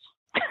tacos.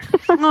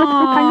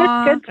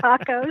 I miss good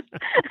tacos.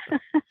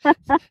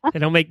 They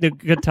don't make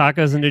good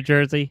tacos in New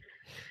Jersey?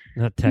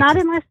 Not Texas. Not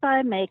unless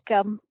I make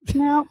them.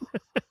 No.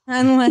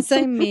 Unless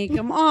I make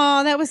them.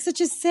 Oh, that was such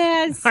a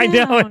sad sound. I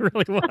know, it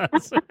really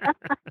was.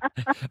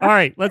 All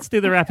right, let's do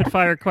the rapid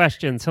fire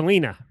questions.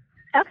 Helena.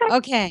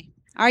 Okay.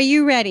 Are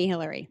you ready,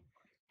 Hillary?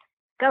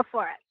 Go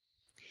for it.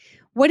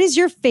 What is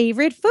your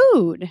favorite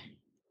food?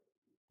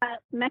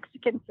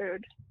 Mexican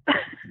food.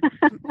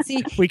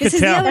 See, we could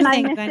tell. And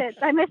I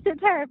miss it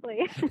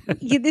terribly.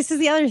 This is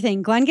the other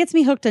thing. Glenn gets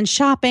me hooked on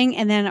shopping,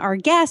 and then our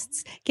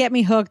guests get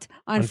me hooked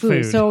on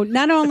food. So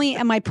not only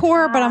am I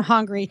poor, but I'm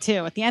hungry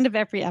too at the end of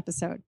every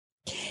episode.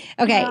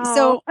 Okay,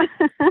 so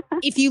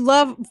if you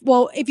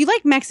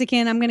like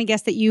Mexican, I'm going to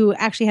guess that you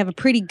actually have a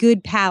pretty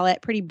good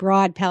palate, pretty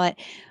broad palate.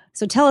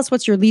 So tell us,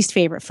 what's your least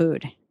favorite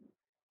food?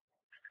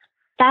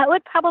 That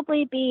would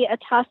probably be a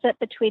toss-up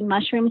between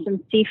mushrooms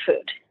and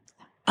seafood.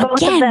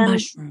 Again,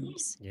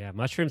 mushrooms. Yeah,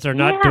 mushrooms are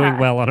not doing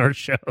well on our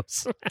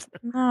shows.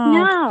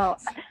 No.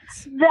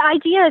 The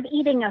idea of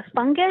eating a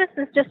fungus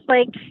is just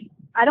like,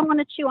 I don't want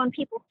to chew on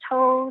people's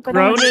toes. I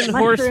don't want to eat a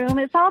mushroom.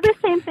 It's all the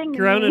same thing.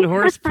 Grown in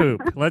horse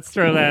poop. Let's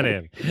throw that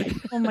in.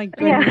 Oh my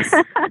goodness.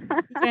 You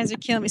guys are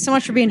killing me. So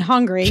much for being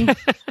hungry.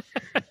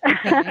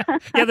 Okay.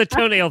 Yeah, the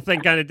toenail thing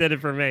kind of did it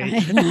for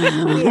me.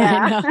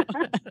 Yeah.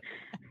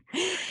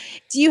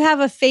 Do you have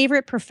a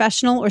favorite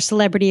professional or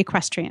celebrity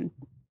equestrian?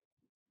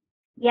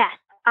 Yes.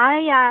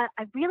 I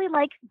really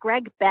like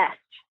Greg Best.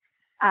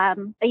 I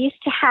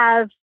used to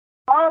have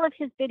all of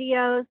his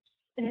videos,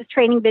 his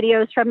training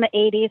videos from the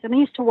 80s, and I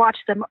used to watch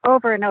them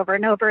over and over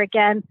and over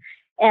again.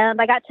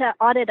 And I got to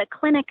audit a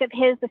clinic of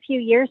his a few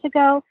years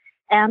ago,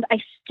 and I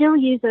still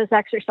use those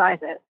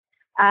exercises.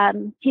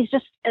 He's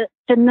just a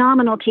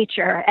phenomenal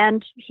teacher,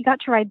 and he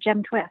got to ride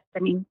Gem Twist. I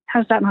mean,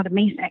 how's that not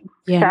amazing?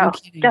 Yeah, so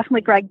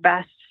definitely Greg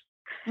Best.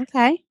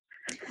 Okay.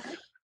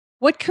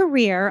 What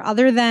career,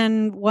 other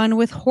than one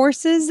with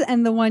horses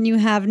and the one you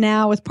have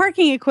now with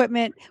parking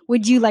equipment,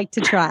 would you like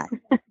to try?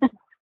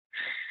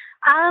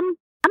 I'm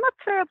up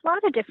for a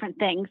lot of different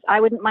things. I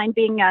wouldn't mind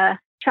being a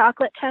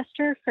chocolate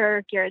tester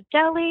for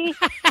Ghirardelli.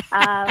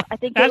 I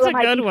think That's it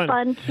might be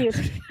fun to.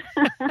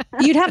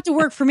 You'd have to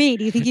work for me.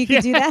 Do you think you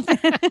could do that?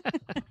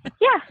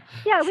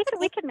 Yeah,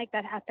 we could make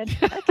that happen.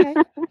 Okay.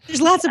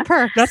 There's lots of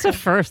perks. That's a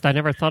first. I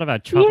never thought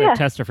about chocolate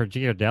tester for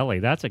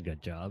Ghirardelli. That's a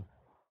good job.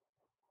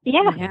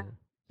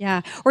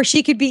 Yeah. Or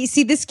she could be,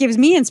 see, this gives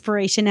me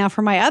inspiration now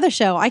for my other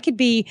show. I could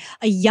be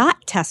a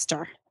yacht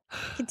tester. I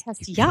could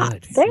test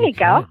yachts. There you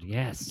go.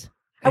 Yes.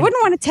 I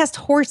wouldn't want to test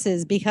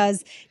horses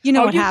because you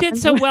know what happens. You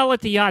did so well at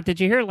the yacht. Did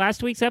you hear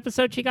last week's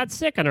episode? She got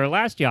sick on her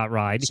last yacht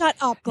ride. Shut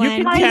up,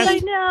 Glenn. I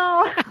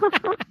know.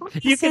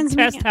 You can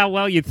test how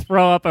well you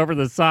throw up over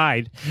the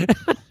side.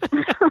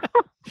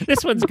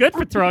 This one's good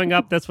for throwing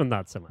up. This one,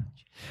 not so much.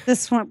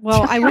 This one,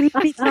 well, I wouldn't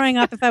be throwing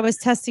up if I was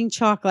testing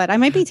chocolate. I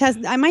might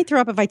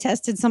throw up if I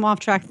tested some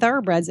off-track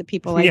thoroughbreds that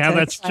people like. Yeah,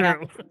 that's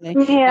true.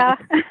 Yeah.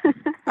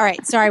 All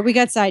right. Sorry, we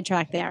got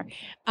sidetracked there.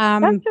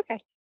 That's okay.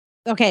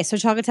 Okay, so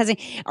chocolate testing.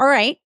 All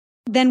right.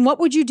 Then what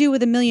would you do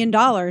with $1 million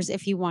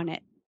if you won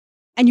it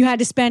and you had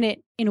to spend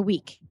it in a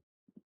week?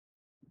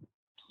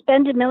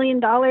 Spend $1 million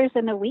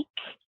in a week?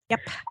 Yep.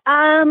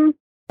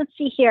 Let's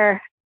see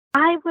here.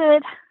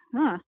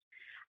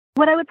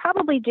 What I would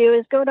probably do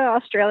is go to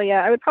Australia.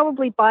 I would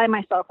probably buy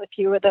myself a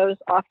few of those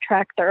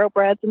off-track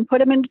thoroughbreds and put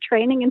them into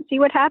training and see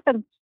what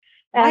happens.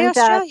 Why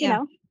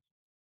Australia?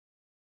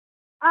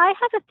 I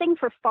have a thing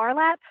for Phar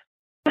Lap.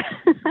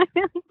 I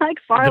really like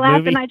Phar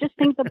Lap, and I just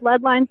think the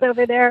bloodlines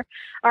over there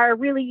are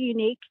really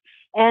unique.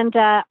 And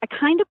I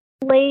kind of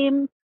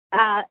blame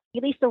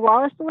Elisa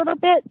Wallace a little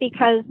bit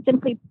because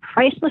Simply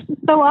Priceless is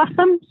so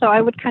awesome. So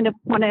I would kind of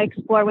want to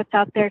explore what's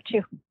out there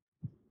too.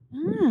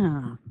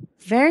 Ah,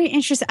 very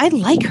interesting. I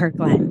like her,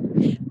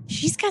 Glenn.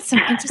 She's got some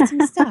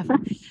interesting stuff.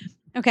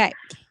 Okay.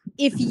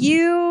 If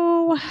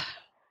you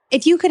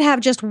could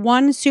have just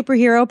one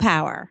superhero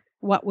power,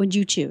 what would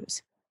you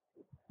choose?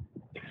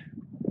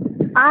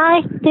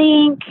 I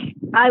think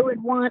I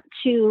would want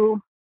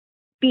to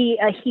be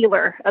a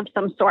healer of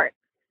some sort.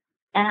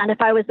 And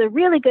if I was a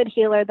really good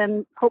healer,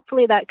 then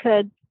hopefully that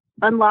could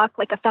unlock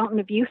like a fountain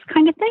of youth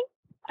kind of thing.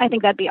 I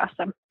think that'd be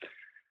awesome.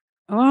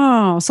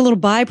 Oh, so a little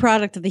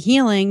byproduct of the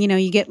healing,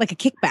 you get like a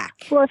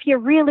kickback. Well, if you're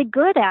really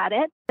good at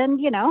it, then,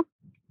 you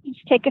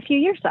just take a few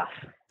years off.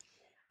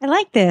 I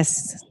like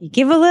this. You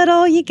give a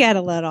little, you get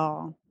a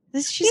little.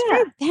 She's a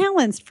very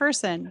balanced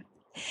person.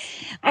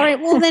 All right.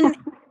 Well, then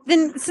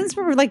since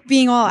we're like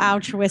being all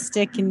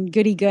altruistic and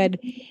goody good,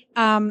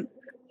 the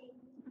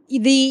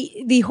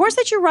horse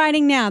that you're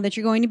riding now that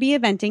you're going to be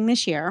eventing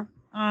this year,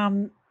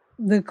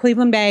 the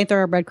Cleveland Bay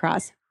Thoroughbred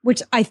Cross,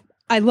 which I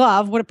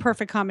love. What a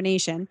perfect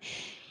combination.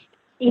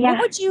 Yeah.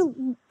 What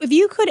would if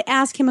you could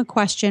ask him a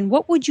question,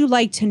 what would you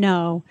like to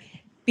know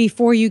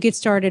before you get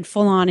started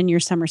full on in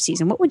your summer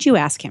season? What would you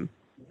ask him?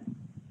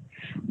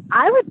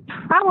 I would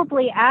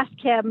probably ask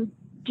him,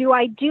 do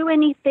I do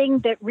anything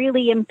that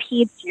really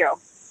impedes you?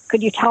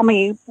 Could you tell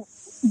me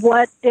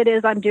what it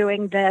is I'm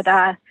doing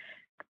that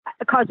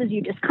causes you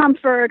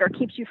discomfort or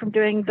keeps you from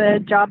doing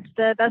the job to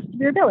the best of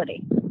your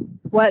ability?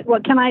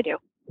 What can I do?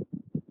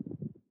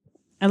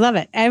 I love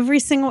it. Every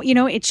single,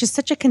 it's just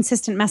such a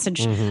consistent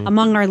message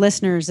among our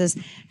listeners is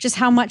just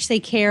how much they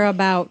care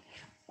about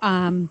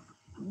their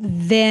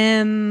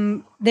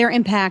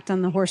impact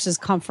on the horse's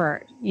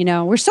comfort.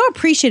 We're so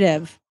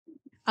appreciative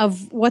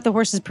of what the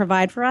horses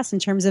provide for us in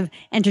terms of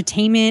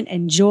entertainment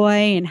and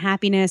joy and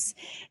happiness.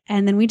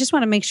 And then we just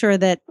want to make sure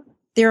that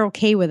they're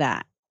okay with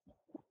that.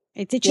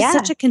 It's just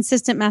such a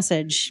consistent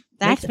message.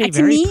 That makes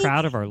me very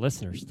proud of our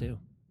listeners too.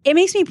 It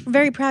makes me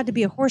very proud to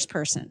be a horse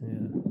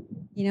person.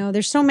 Yeah.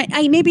 There's so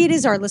many, maybe it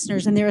is our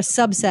listeners and they're a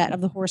subset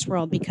of the horse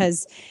world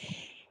because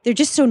they're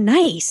just so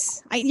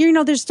nice.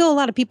 There's still a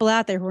lot of people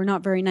out there who are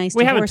not very nice.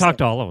 We haven't talked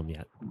to all of them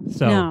yet.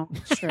 So. No,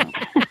 it's true.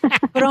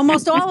 But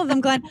almost all of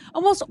them, Glenn,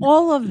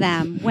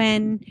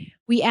 when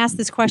we ask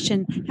this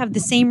question, have the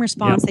same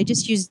response. Yep.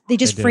 They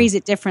just phrase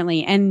it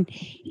differently. And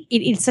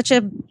it's such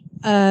a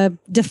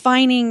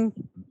defining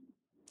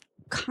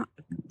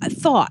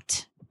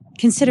thought,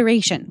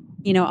 consideration,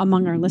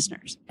 among our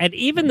listeners. And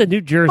even the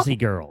New Jersey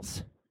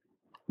girls.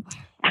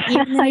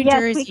 Even the New yes,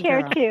 Jersey we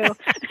care girl. too.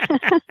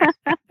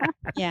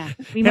 Yeah,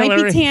 we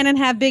might be tan and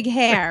have big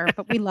hair,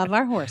 but we love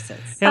our horses.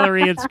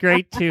 Hillary, it's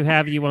great to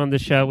have you on the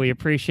show. We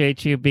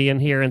appreciate you being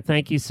here, and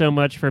thank you so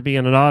much for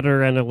being an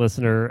auditor and a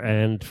listener,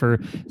 and for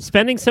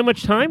spending so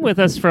much time with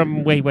us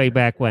from way, way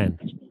back when.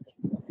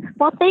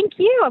 Well, thank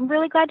you. I'm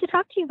really glad to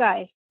talk to you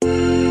guys.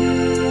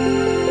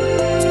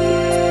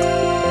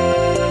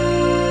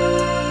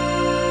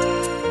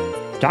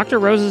 Dr.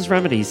 Rose's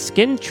Remedies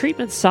Skin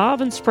Treatment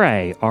Salve and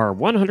Spray are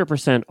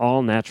 100%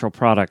 all-natural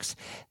products.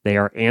 They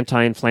are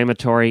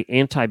anti-inflammatory,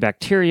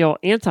 antibacterial,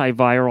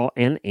 antiviral,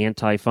 and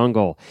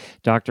antifungal.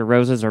 Dr.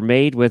 Rose's are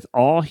made with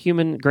all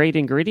human-grade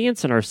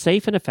ingredients and are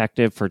safe and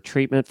effective for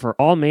treatment for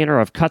all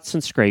manner of cuts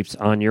and scrapes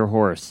on your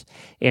horse.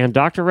 And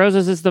Dr.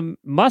 Rose's is the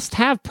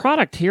must-have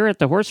product here at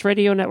the Horse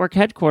Radio Network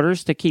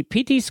headquarters to keep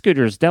PT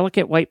Scooter's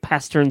delicate white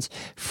pasterns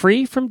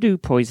free from dew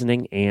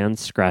poisoning and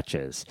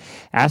scratches.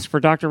 Ask for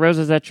Dr.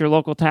 Rose's at your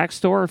local tack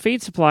store or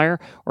feed supplier,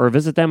 or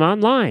visit them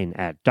online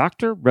at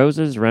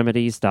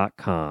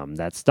drrosesremedies.com.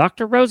 That's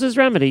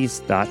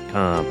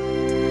drrosesremedies.com.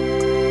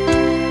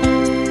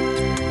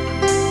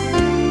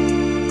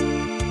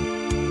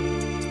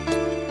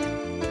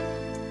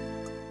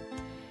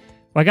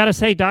 Well, I got to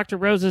say, Dr.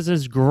 Rose's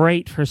is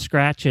great for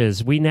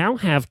scratches. We now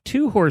have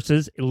 2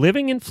 horses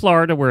living in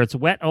Florida where it's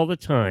wet all the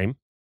time,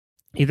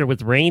 either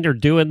with rain or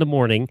dew in the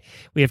morning.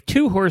 We have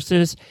 2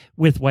 horses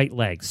with white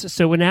legs.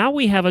 So now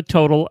we have a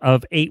total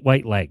of 8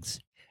 white legs.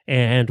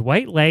 And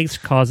white legs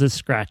causes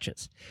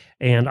scratches.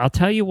 And I'll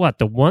tell you what,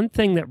 the one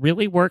thing that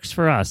really works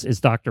for us is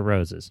Dr.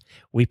 Rose's.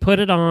 We put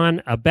it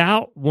on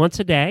about once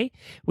a day.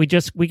 We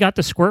got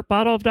the squirt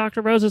bottle of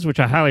Dr. Rose's, which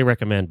I highly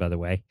recommend, by the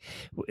way.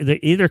 It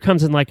either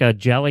comes in like a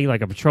jelly,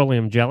 like a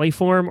petroleum jelly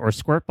form, or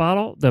squirt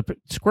bottle. The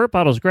squirt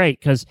bottle is great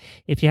because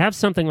if you have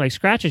something like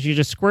scratches, you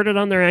just squirt it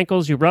on their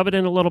ankles, you rub it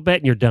in a little bit,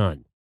 and you're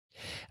done.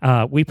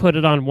 We put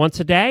it on once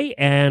a day,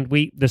 and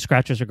the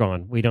scratches are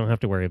gone. We don't have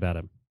to worry about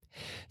them.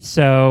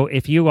 So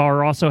if you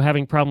are also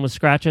having problem with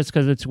scratches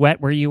because it's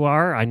wet where you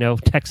are, I know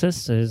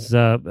Texas is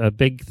a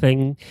big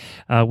thing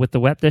with the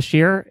wet this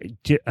year.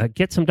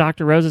 Get some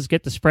Dr. Rose's,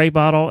 get the spray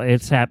bottle.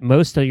 It's at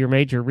most of your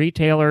major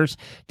retailers,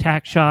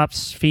 tack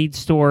shops, feed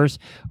stores,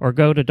 or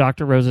go to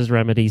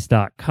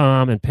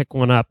drrosesremedies.com and pick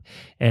one up,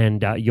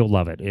 and you'll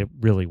love it. It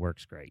really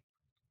works great.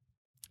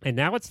 And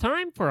now it's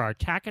time for our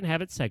Tack and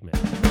Habit segment.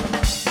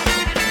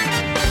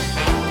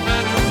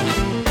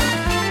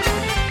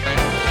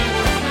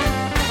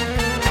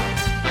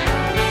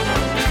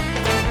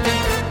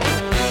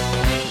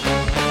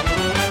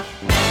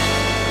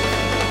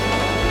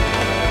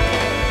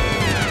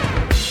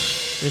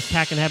 This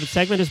Tack and Habit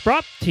segment is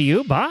brought to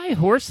you by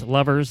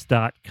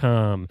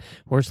HorseLovers.com.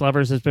 Horse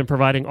Lovers has been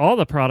providing all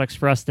the products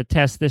for us to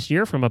test this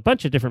year from a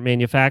bunch of different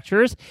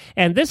manufacturers,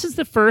 and this is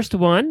the first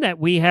one that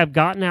we have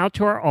gotten out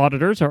to our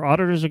auditors. Our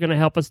auditors are going to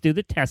help us do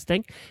the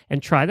testing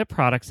and try the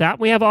products out.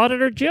 We have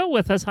Auditor Jill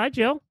with us. Hi,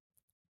 Jill.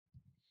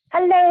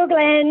 Hello,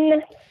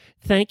 Glenn.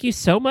 Thank you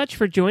so much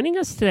for joining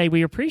us today.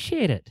 We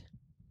appreciate it.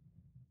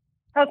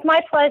 Oh, it's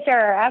my pleasure.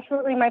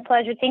 Absolutely my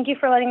pleasure. Thank you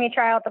for letting me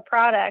try out the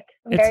product.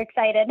 I'm very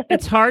excited.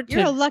 It's hard to...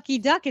 You're a lucky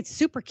duck. It's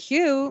super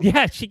cute.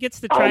 Yeah, she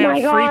gets to try out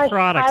free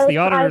products. The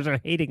auditors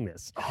are hating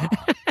this. You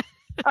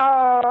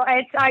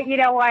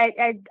know what?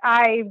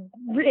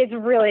 It's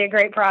really a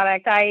great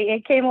product.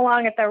 It came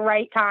along at the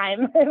right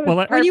time.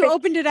 Well, when you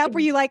opened it up, were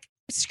you like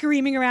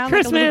screaming around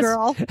Christmas. like a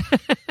little girl?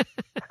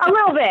 A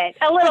little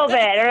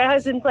bit. Her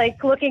husband's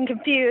like looking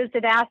confused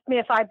and asked me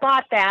if I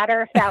bought that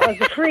or if that was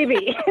a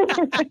freebie.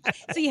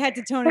 So you had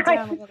to tone it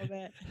down a little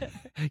bit.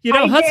 You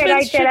know,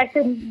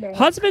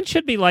 husbands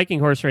should be liking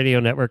Horse Radio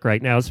Network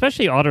right now,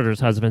 especially auditors'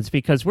 husbands,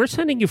 because we're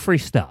sending you free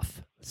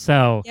stuff.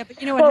 So yeah,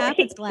 but you know what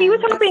happens, Glenn? He was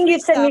hoping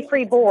you'd send me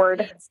free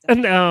board.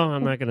 No,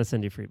 I'm not going to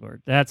send you free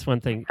board. That's one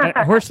thing.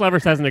 Horse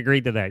Lovers hasn't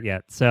agreed to that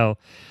yet. So,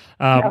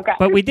 okay.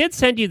 But we did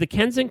send you the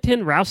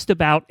Kensington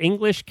Roustabout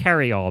English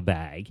Carry-All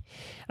Bag.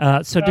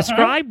 So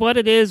describe what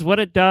it is, what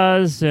it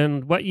does,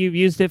 and what you've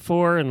used it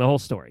for, and the whole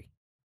story.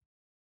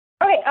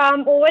 Okay.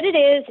 Well, what it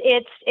is,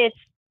 it's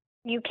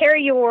you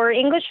carry your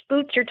English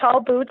boots, your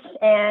tall boots,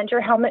 and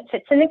your helmet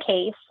fits in the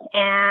case.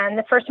 And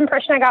the first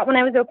impression I got when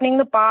I was opening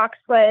the box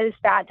was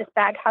that this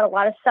bag had a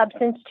lot of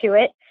substance to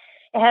it.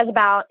 It has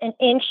about an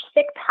inch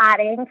thick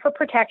padding for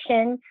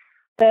protection.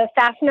 The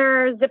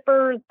fasteners,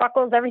 zippers,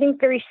 buckles, everything's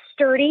very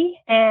sturdy,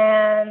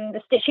 and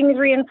the stitching is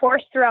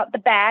reinforced throughout the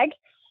bag.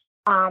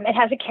 It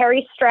has a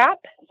carry strap,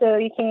 so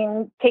you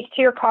can take it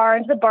to your car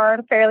into the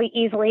barn fairly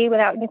easily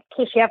without, in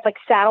case you have like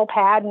saddle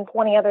pad and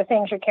 20 other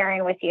things you're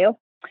carrying with you.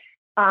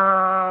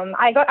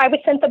 I was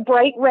sent the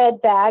bright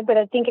red bag, but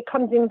I think it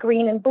comes in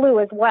green and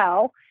blue as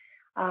well.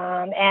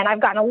 And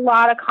I've gotten a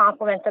lot of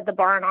compliments at the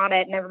barn on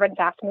it, and everybody's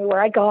asking me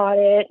where I got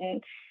it.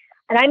 And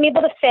I'm able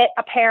to fit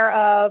a pair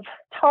of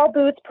tall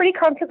boots pretty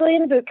comfortably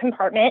in the boot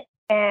compartment.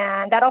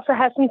 And that also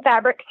has some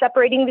fabric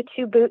separating the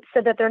two boots so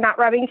that they're not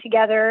rubbing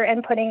together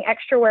and putting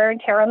extra wear and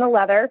tear on the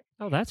leather.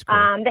 Oh, that's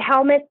cool. The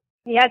helmet,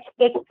 yes,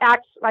 I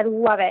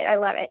love it. I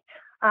love it.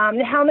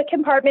 The helmet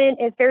compartment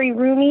is very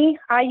roomy.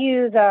 I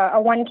use a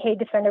 1K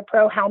Defender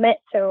Pro helmet,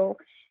 so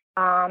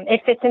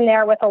it fits in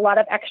there with a lot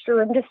of extra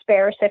room to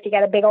spare. So if you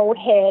got a big old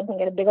head and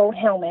get a big old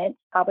helmet,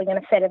 probably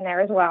going to fit in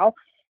there as well.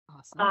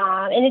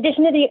 Awesome. In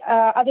addition to the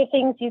other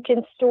things, you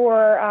can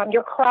store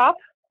your crop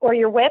or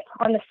your whip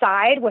on the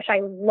side, which I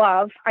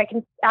love. I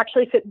can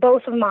actually fit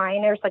both of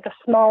mine. There's like a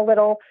small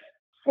little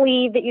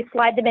sleeve that you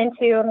slide them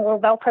into and a little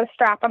Velcro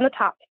strap on the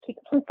top to keep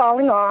it from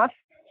falling off.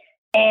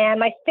 And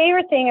my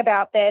favorite thing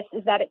about this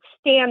is that it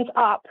stands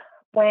up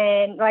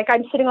when, like,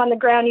 I'm sitting on the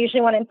ground,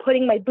 usually when I'm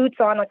putting my boots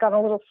on, like on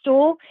a little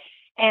stool,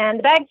 and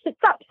the bag sits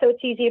up. So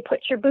it's easy to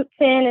put your boots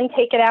in and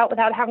take it out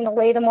without having to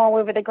lay them all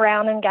over the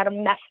ground and get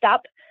them messed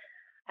up.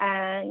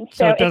 And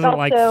so it doesn't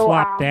like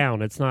flop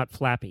down. It's not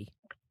flappy.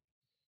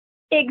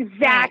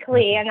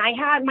 Exactly. And I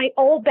had, my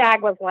old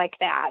bag was like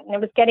that, and it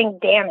was getting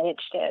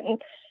damaged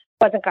and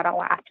wasn't going to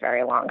last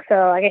very long. So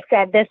like I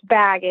said, this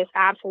bag is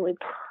absolutely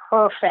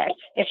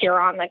perfect if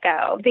you're on the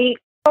go. The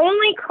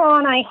only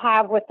con I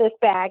have with this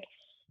bag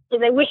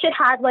is I wish it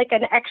had like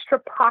an extra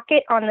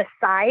pocket on the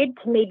side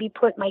to maybe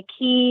put my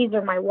keys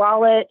or my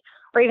wallet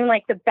or even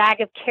like the bag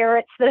of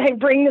carrots that I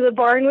bring to the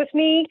barn with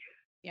me,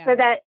 so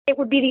that it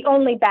would be the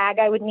only bag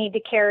I would need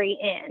to carry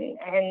in.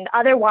 And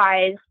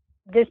otherwise,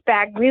 this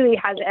bag really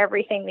has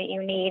everything that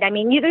you need. I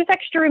mean, there's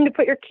extra room to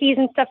put your keys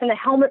and stuff in the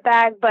helmet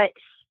bag, but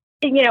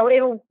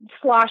it'll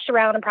slosh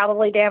around and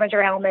probably damage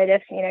your helmet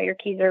if, your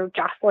keys are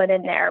jostling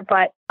in there.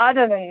 But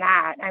other than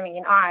that, I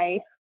mean,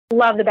 I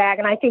love the bag,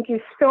 and I thank you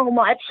so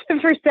much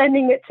for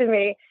sending it to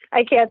me.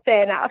 I can't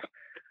say enough.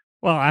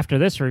 Well, after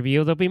this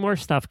review, there'll be more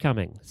stuff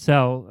coming.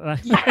 So I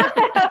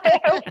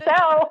hope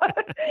so.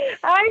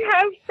 I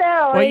hope so.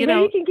 Well, maybe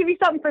you can give me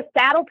something for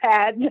saddle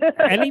pads.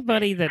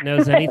 Anybody that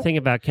knows anything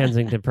about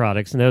Kensington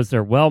products knows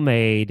they're well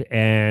made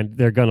and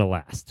they're going to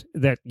last.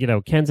 That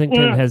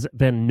Kensington has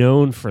been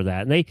known for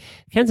that, and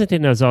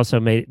Kensington has also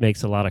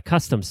makes a lot of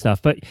custom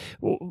stuff. But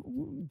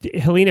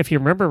Helena, if you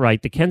remember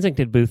right, the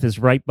Kensington booth is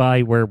right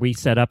by where we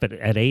set up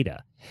at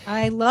Ada.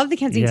 I love the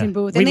Kensington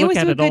booth, and they always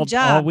do a good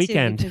job all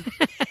weekend.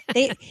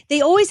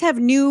 They always have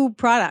new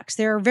products.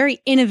 They're a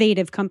very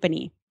innovative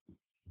company.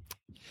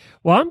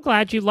 Well, I'm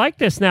glad you like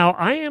this. Now,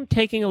 I am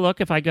taking a look.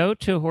 If I go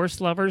to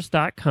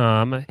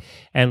horselovers.com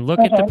and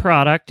look at the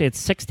product,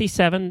 it's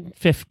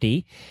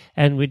 $67.50.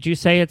 And would you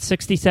say it's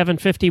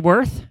 $67.50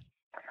 worth?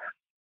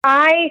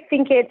 I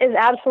think it is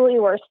absolutely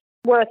worth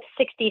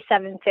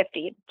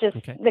 $67.50. Just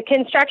the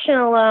construction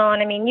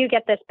alone. I mean, you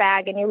get this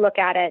bag and you look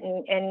at it,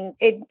 and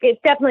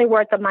it's definitely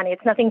worth the money.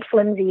 It's nothing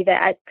flimsy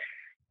that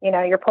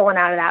you're pulling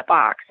out of that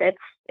box.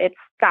 It's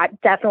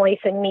got definitely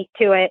some meat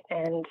to it,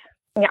 and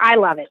I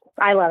love it.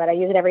 I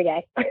use it every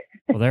day.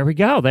 Well, there we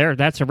go.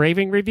 That's a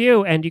raving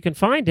review, and you can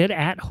find it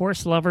at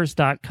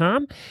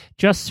horselovers.com.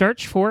 Just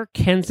search for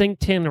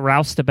Kensington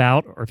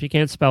Roustabout, or if you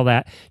can't spell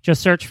that,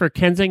 just search for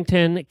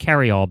Kensington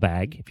Carryall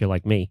Bag, if you're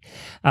like me.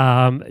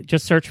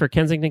 Just search for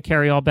Kensington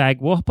Carryall Bag.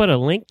 We'll put a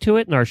link to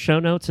it in our show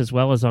notes as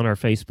well as on our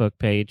Facebook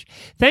page.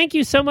 Thank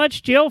you so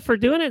much, Jill, for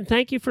doing it, and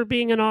thank you for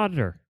being an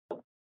auditor.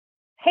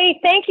 Hey,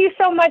 thank you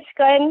so much,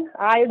 Glenn.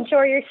 I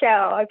enjoy your show.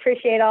 I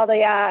appreciate all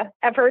the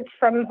efforts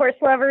from Horse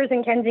Lovers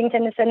and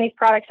Kensington to send these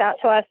products out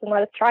to us and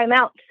let us try them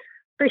out.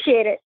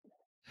 Appreciate it.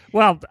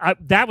 Well,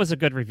 that was a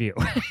good review.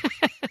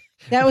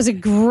 That was a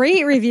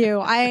great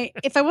review.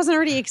 If I wasn't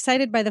already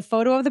excited by the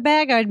photo of the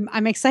bag,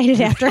 I'm excited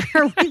after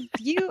a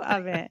review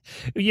of it.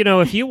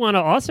 If you want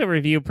to also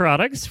review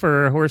products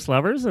for Horse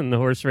Lovers and the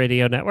Horse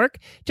Radio Network,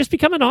 just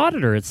become an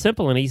auditor. It's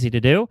simple and easy to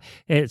do.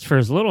 It's for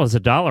as little as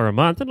 $1 a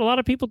month, and a lot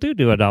of people do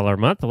 $1 a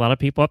month. A lot of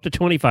people up to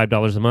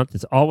 $25 a month.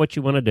 It's all what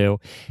you want to do.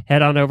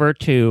 Head on over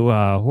to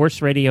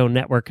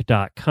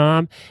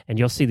horseradionetwork.com, and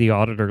you'll see the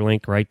auditor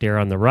link right there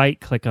on the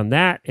right. Click on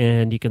that,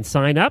 and you can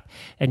sign up,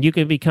 and you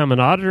can become an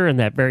auditor in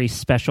that very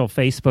special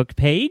Facebook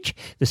page,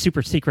 the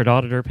Super Secret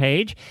Auditor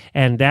page.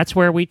 And that's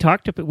where we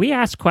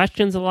ask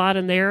questions a lot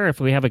in there. If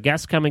we have a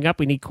guest coming up,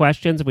 we need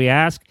questions. We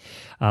ask,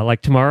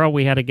 like tomorrow,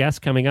 we had a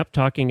guest coming up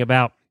talking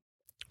about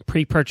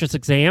pre-purchase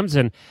exams,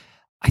 and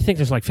I think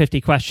there's like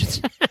 50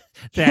 questions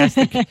to ask.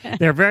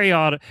 They're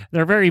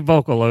very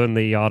vocal in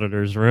the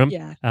auditor's room.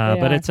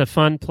 But it's a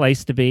fun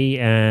place to be,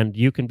 and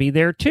you can be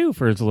there too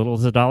for as little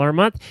as $1 a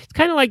month. It's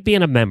kind of like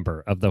being a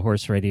member of the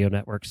Horse Radio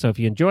Network. So if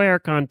you enjoy our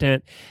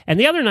content, and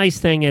the other nice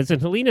thing is, and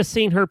Helena's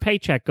seen her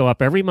paycheck go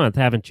up every month,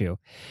 haven't you?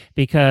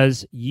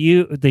 Because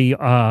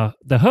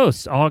the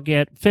hosts all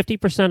get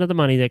 50% of the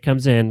money that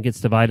comes in gets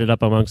divided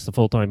up amongst the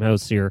full-time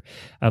hosts here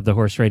of the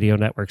Horse Radio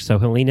Network. So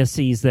Helena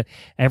sees that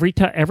every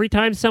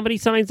time somebody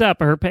signs up,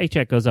 her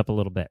paycheck goes up a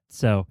little bit.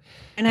 So,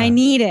 and I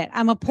need it.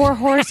 I'm a poor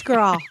horse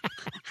girl.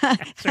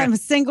 I'm a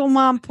single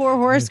mom, poor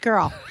horse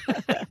girl.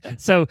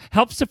 So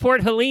help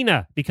support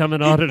Helena. Become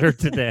an auditor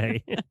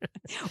today.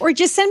 Or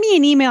just send me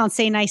an email and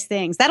say nice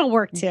things. That'll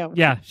work too.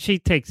 Yeah, she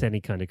takes any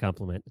kind of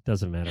compliment. It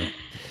doesn't matter.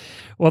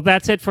 Well,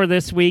 that's it for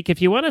this week.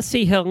 If you want to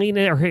see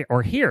Helena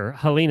or hear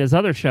Helena's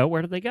other show,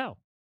 where do they go?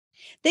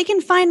 They can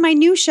find my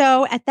new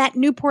show at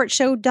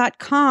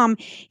thatnewportshow.com.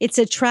 It's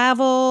a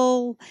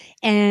travel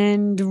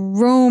and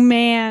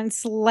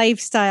romance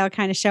lifestyle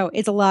kind of show.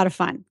 It's a lot of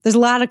fun. There's a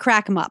lot of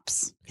crack 'em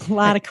ups.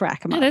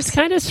 And it's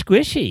kind of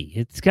squishy.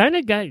 It's kind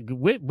of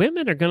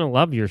women are going to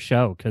love your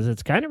show because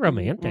it's kind of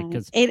romantic.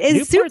 Because it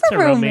is Newport's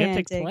super a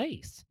romantic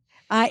place.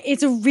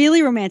 It's a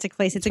really romantic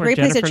place. It's a great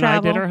place to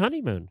travel. And I did our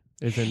honeymoon.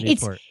 Is in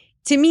Newport.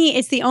 To me,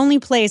 it's the only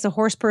place a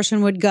horse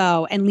person would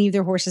go and leave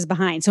their horses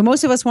behind. So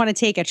most of us want to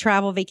take a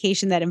travel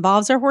vacation that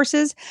involves our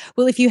horses.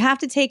 Well, if you have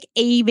to take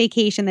a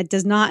vacation that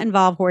does not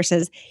involve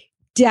horses,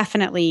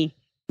 definitely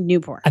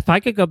Newport. If I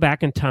could go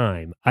back in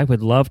time, I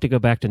would love to go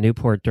back to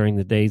Newport during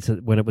the days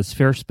when it was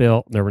first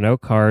built. There were no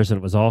cars and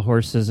it was all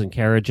horses and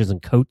carriages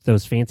and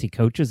those fancy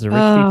coaches the rich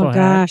people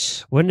had.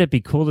 Wouldn't it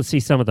be cool to see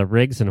some of the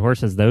rigs and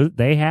horses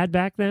they had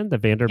back then, the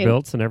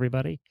Vanderbilts and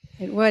everybody?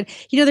 It would.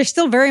 There's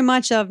still very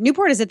much of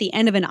Newport is at the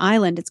end of an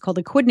island. It's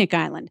called Aquidneck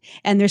Island.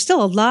 And there's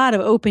still a lot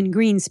of open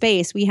green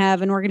space. We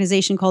have an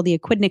organization called the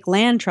Aquidneck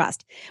Land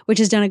Trust, which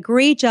has done a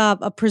great job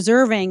of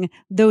preserving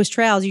those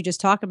trails you just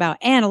talked about.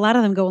 And a lot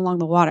of them go along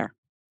the water.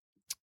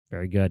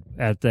 Very good.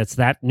 That's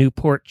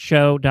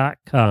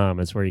thatnewportshow.com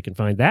is where you can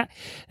find that.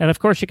 And of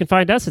course, you can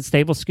find us at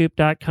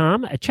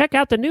stablescoop.com. Check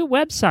out the new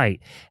website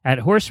at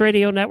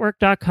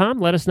horseradionetwork.com.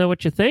 Let us know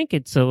what you think.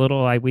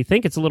 We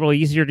think it's a little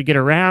easier to get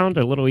around,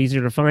 a little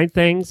easier to find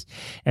things.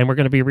 And we're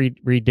going to be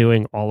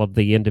redoing all of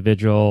the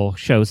individual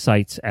show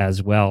sites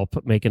as well,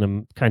 making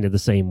them kind of the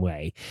same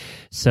way.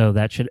 So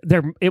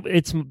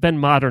it's been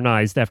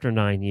modernized after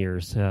 9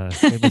 years.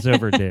 It was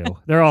overdue.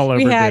 They're all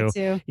overdue. We had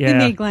to. Yeah. We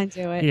made Glenn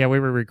do it. Yeah,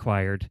 we were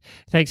required.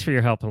 Thanks for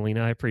your help,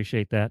 Helena. I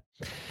appreciate that.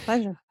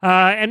 Pleasure.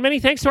 And many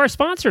thanks to our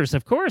sponsors,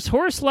 of course,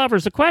 Horse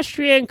Lovers,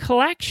 Equestrian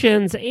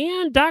Collections,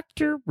 and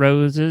Dr.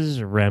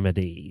 Rose's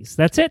Remedies.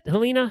 That's it,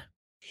 Helena.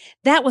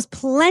 That was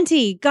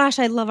plenty. Gosh,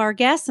 I love our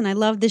guests and I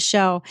love this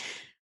show.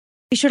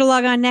 Be sure to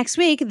log on next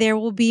week. There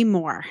will be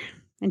more.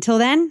 Until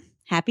then,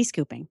 happy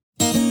scooping.